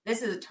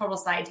 this is a total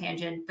side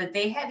tangent, but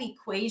they have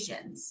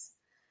equations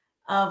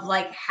of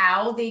like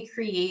how they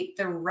create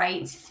the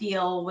right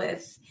feel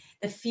with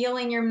the feel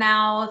in your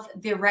mouth,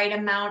 the right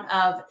amount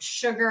of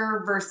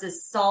sugar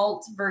versus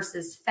salt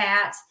versus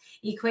fat,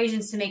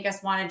 equations to make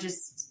us want to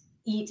just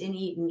eat and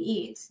eat and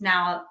eat.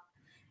 Now,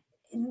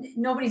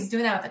 nobody's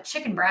doing that with a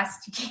chicken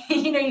breast.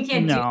 You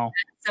can't do that.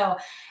 So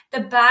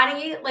the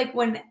body, like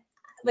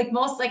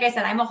I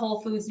said, I'm a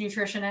whole foods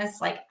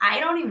nutritionist. Like I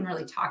don't even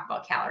really talk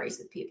about calories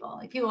with people.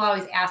 Like people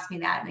always ask me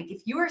that. Like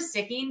if you are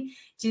sticking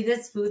to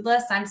this food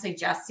list I'm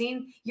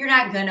suggesting, you're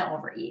not going to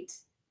overeat.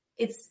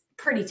 It's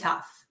pretty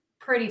tough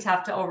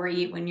to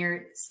overeat when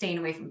you're staying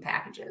away from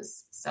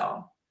packages.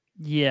 So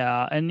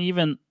yeah, and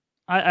even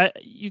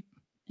you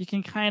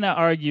can kind of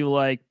argue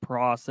like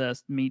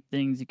processed meat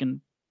things you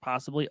can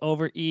possibly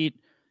overeat,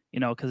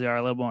 because they are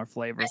a little more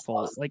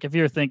flavorful. Like if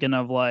you're thinking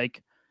of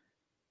like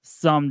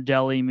some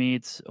deli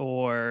meats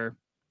or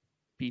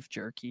beef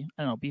jerky.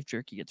 I don't know, beef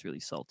jerky gets really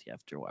salty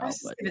after a while.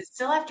 But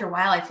still after a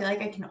while, I feel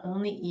like I can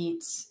only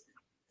eat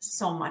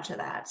so much of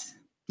that.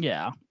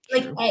 Yeah.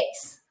 Like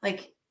eggs.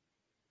 Like,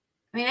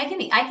 I mean, I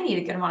can eat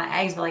a good amount of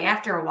eggs, but like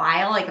after a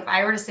while, like if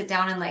I were to sit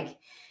down and like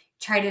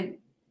try to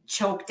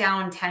choke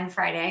down 10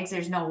 fried eggs.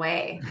 There's no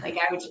way. Like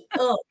I would,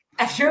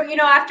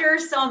 after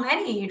so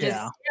many,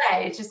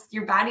 it's just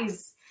your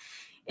body's,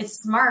 it's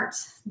smart.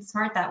 It's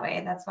smart that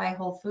way. That's why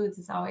Whole Foods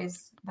is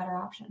always a better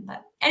option.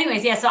 But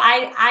anyways, so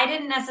I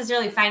didn't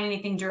necessarily find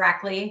anything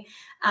directly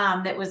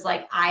that was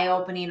like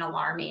eye-opening,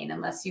 alarming,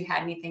 unless you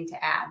had anything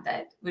to add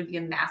that would be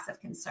a massive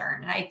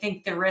concern. And I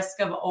think the risk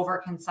of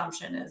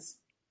overconsumption is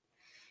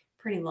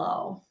pretty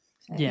low.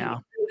 It's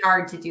really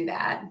hard to do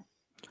that.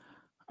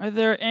 Are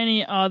there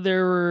any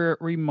other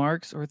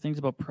remarks or things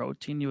about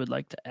protein you would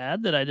like to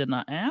add that I did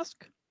not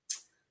ask?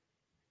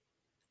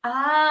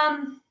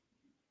 I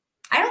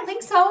don't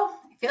think so.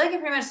 I feel like I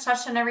pretty much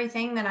touched on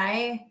everything that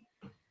I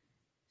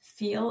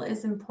feel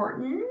is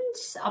important.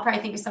 I'll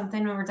probably think of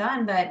something when we're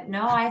done, but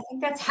no, I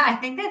think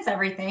that's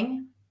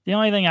everything. The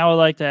only thing I would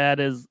like to add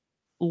is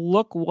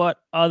look what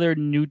other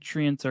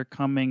nutrients are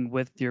coming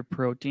with your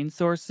protein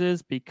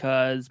sources,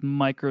 because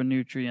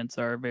micronutrients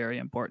are very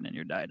important in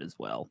your diet as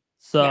well.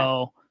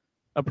 So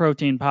a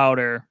protein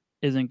powder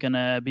isn't going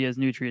to be as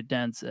nutrient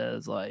dense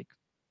as, like,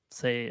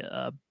 say,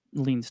 a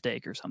lean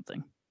steak or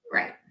something.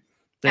 Right.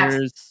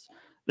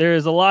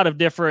 There's a lot of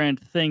different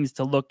things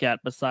to look at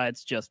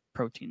besides just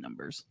protein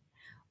numbers.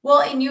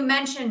 Well, and you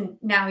mentioned,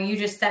 now you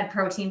just said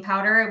protein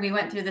powder. We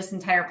went through this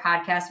entire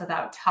podcast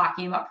without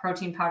talking about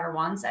protein powder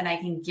once. And I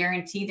can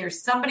guarantee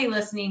there's somebody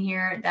listening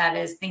here that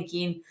is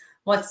thinking,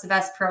 what's the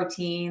best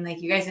protein?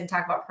 Like, you guys didn't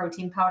talk about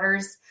protein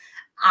powders.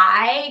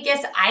 I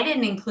guess I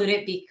didn't include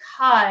it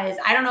because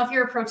I don't know if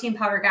you're a protein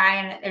powder guy,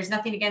 and there's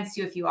nothing against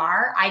you if you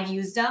are. I've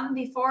used them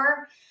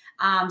before.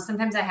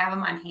 Sometimes I have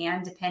them on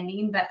hand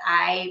depending, but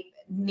I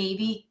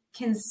maybe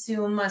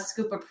consume a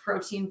scoop of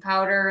protein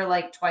powder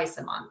like twice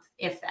a month,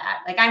 if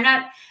that. Like,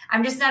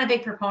 I'm just not a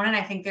big proponent.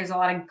 I think there's a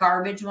lot of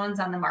garbage ones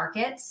on the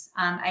market.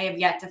 I have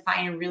yet to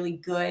find a really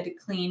good,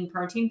 clean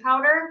protein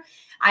powder.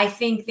 I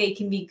think they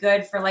can be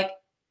good for like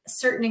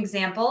certain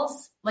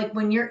examples, like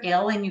when you're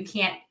ill and you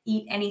can't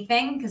eat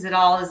anything because it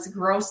all is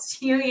gross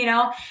to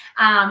you,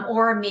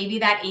 or maybe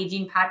that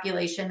aging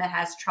population that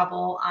has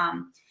trouble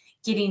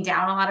getting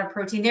down a lot of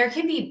protein. There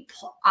can be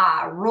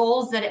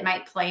roles that it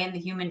might play in the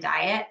human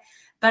diet,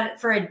 but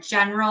for a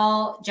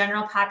general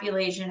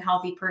population,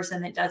 healthy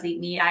person that does eat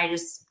meat,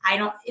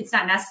 it's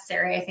not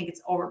necessary. I think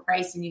it's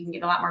overpriced and you can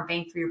get a lot more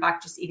bang for your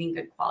buck just eating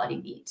good quality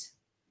meat.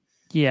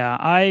 Yeah,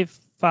 I've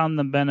found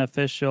them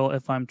beneficial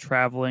if I'm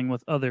traveling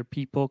with other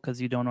people,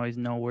 because you don't always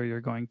know where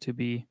you're going to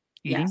be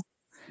eating.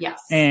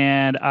 Yes.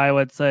 And I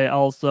would say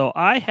also,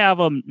 I have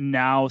them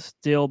now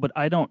still, but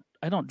I don't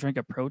drink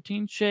a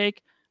protein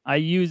shake. I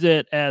use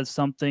it as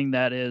something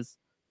that is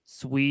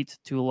sweet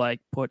to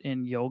like put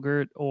in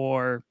yogurt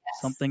or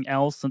something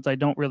else, since I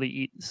don't really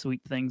eat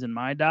sweet things in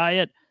my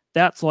diet.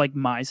 That's like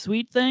my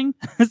sweet thing.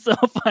 So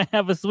if I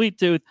have a sweet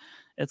tooth,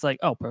 it's like,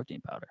 oh,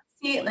 protein powder.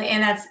 See,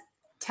 and that's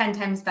 10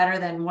 times better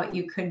than what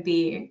you could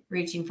be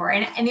reaching for.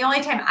 And the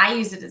only time I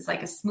use it is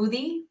like a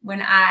smoothie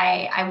when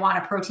I want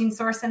a protein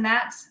source in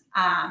that.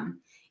 And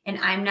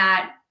I'm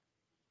not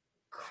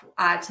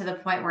to the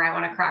point where I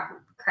want to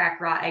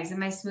crack raw eggs in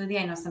my smoothie.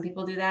 I know some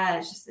people do that.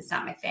 It's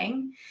not my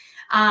thing.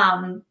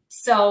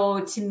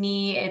 So to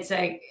me, it's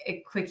a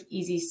quick,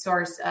 easy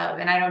source of,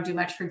 and I don't do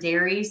much for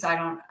dairy. So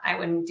I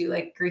wouldn't do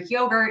like Greek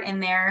yogurt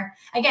in there.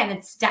 Again,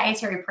 it's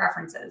dietary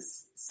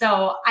preferences.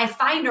 So I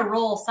find a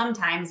role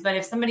sometimes, but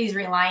if somebody's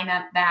relying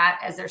on that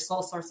as their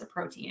sole source of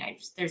protein,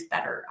 there's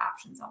better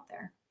options out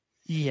there.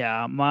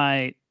 Yeah.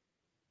 My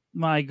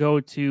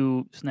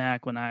go-to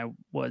snack when I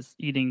was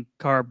eating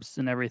carbs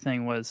and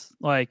everything was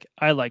like,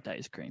 I liked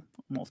ice cream.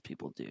 Most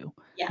people do.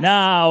 Yes.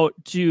 Now,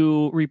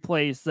 to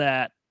replace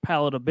that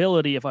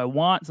palatability, if I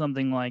want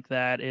something like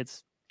that,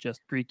 it's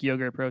just Greek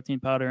yogurt, protein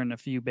powder, and a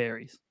few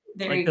berries.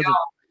 There you go.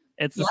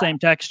 It's the same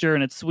texture,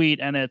 and it's sweet,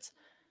 and it's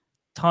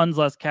tons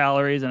less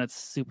calories, and it's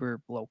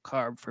super low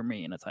carb for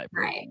me, and it's high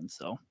protein. Right.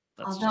 So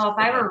although if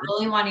I were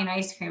really wanting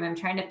ice cream, I'm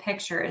trying to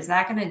picture, is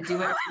that going to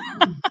do it?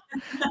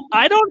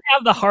 I don't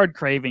have the hard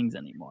cravings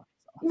anymore.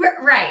 So.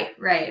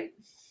 Right.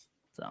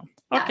 So,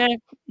 okay.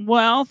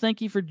 Well,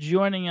 thank you for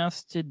joining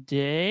us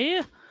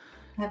today.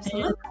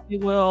 Absolutely. And we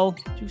will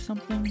do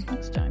something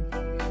next time.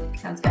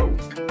 Sounds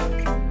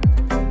good.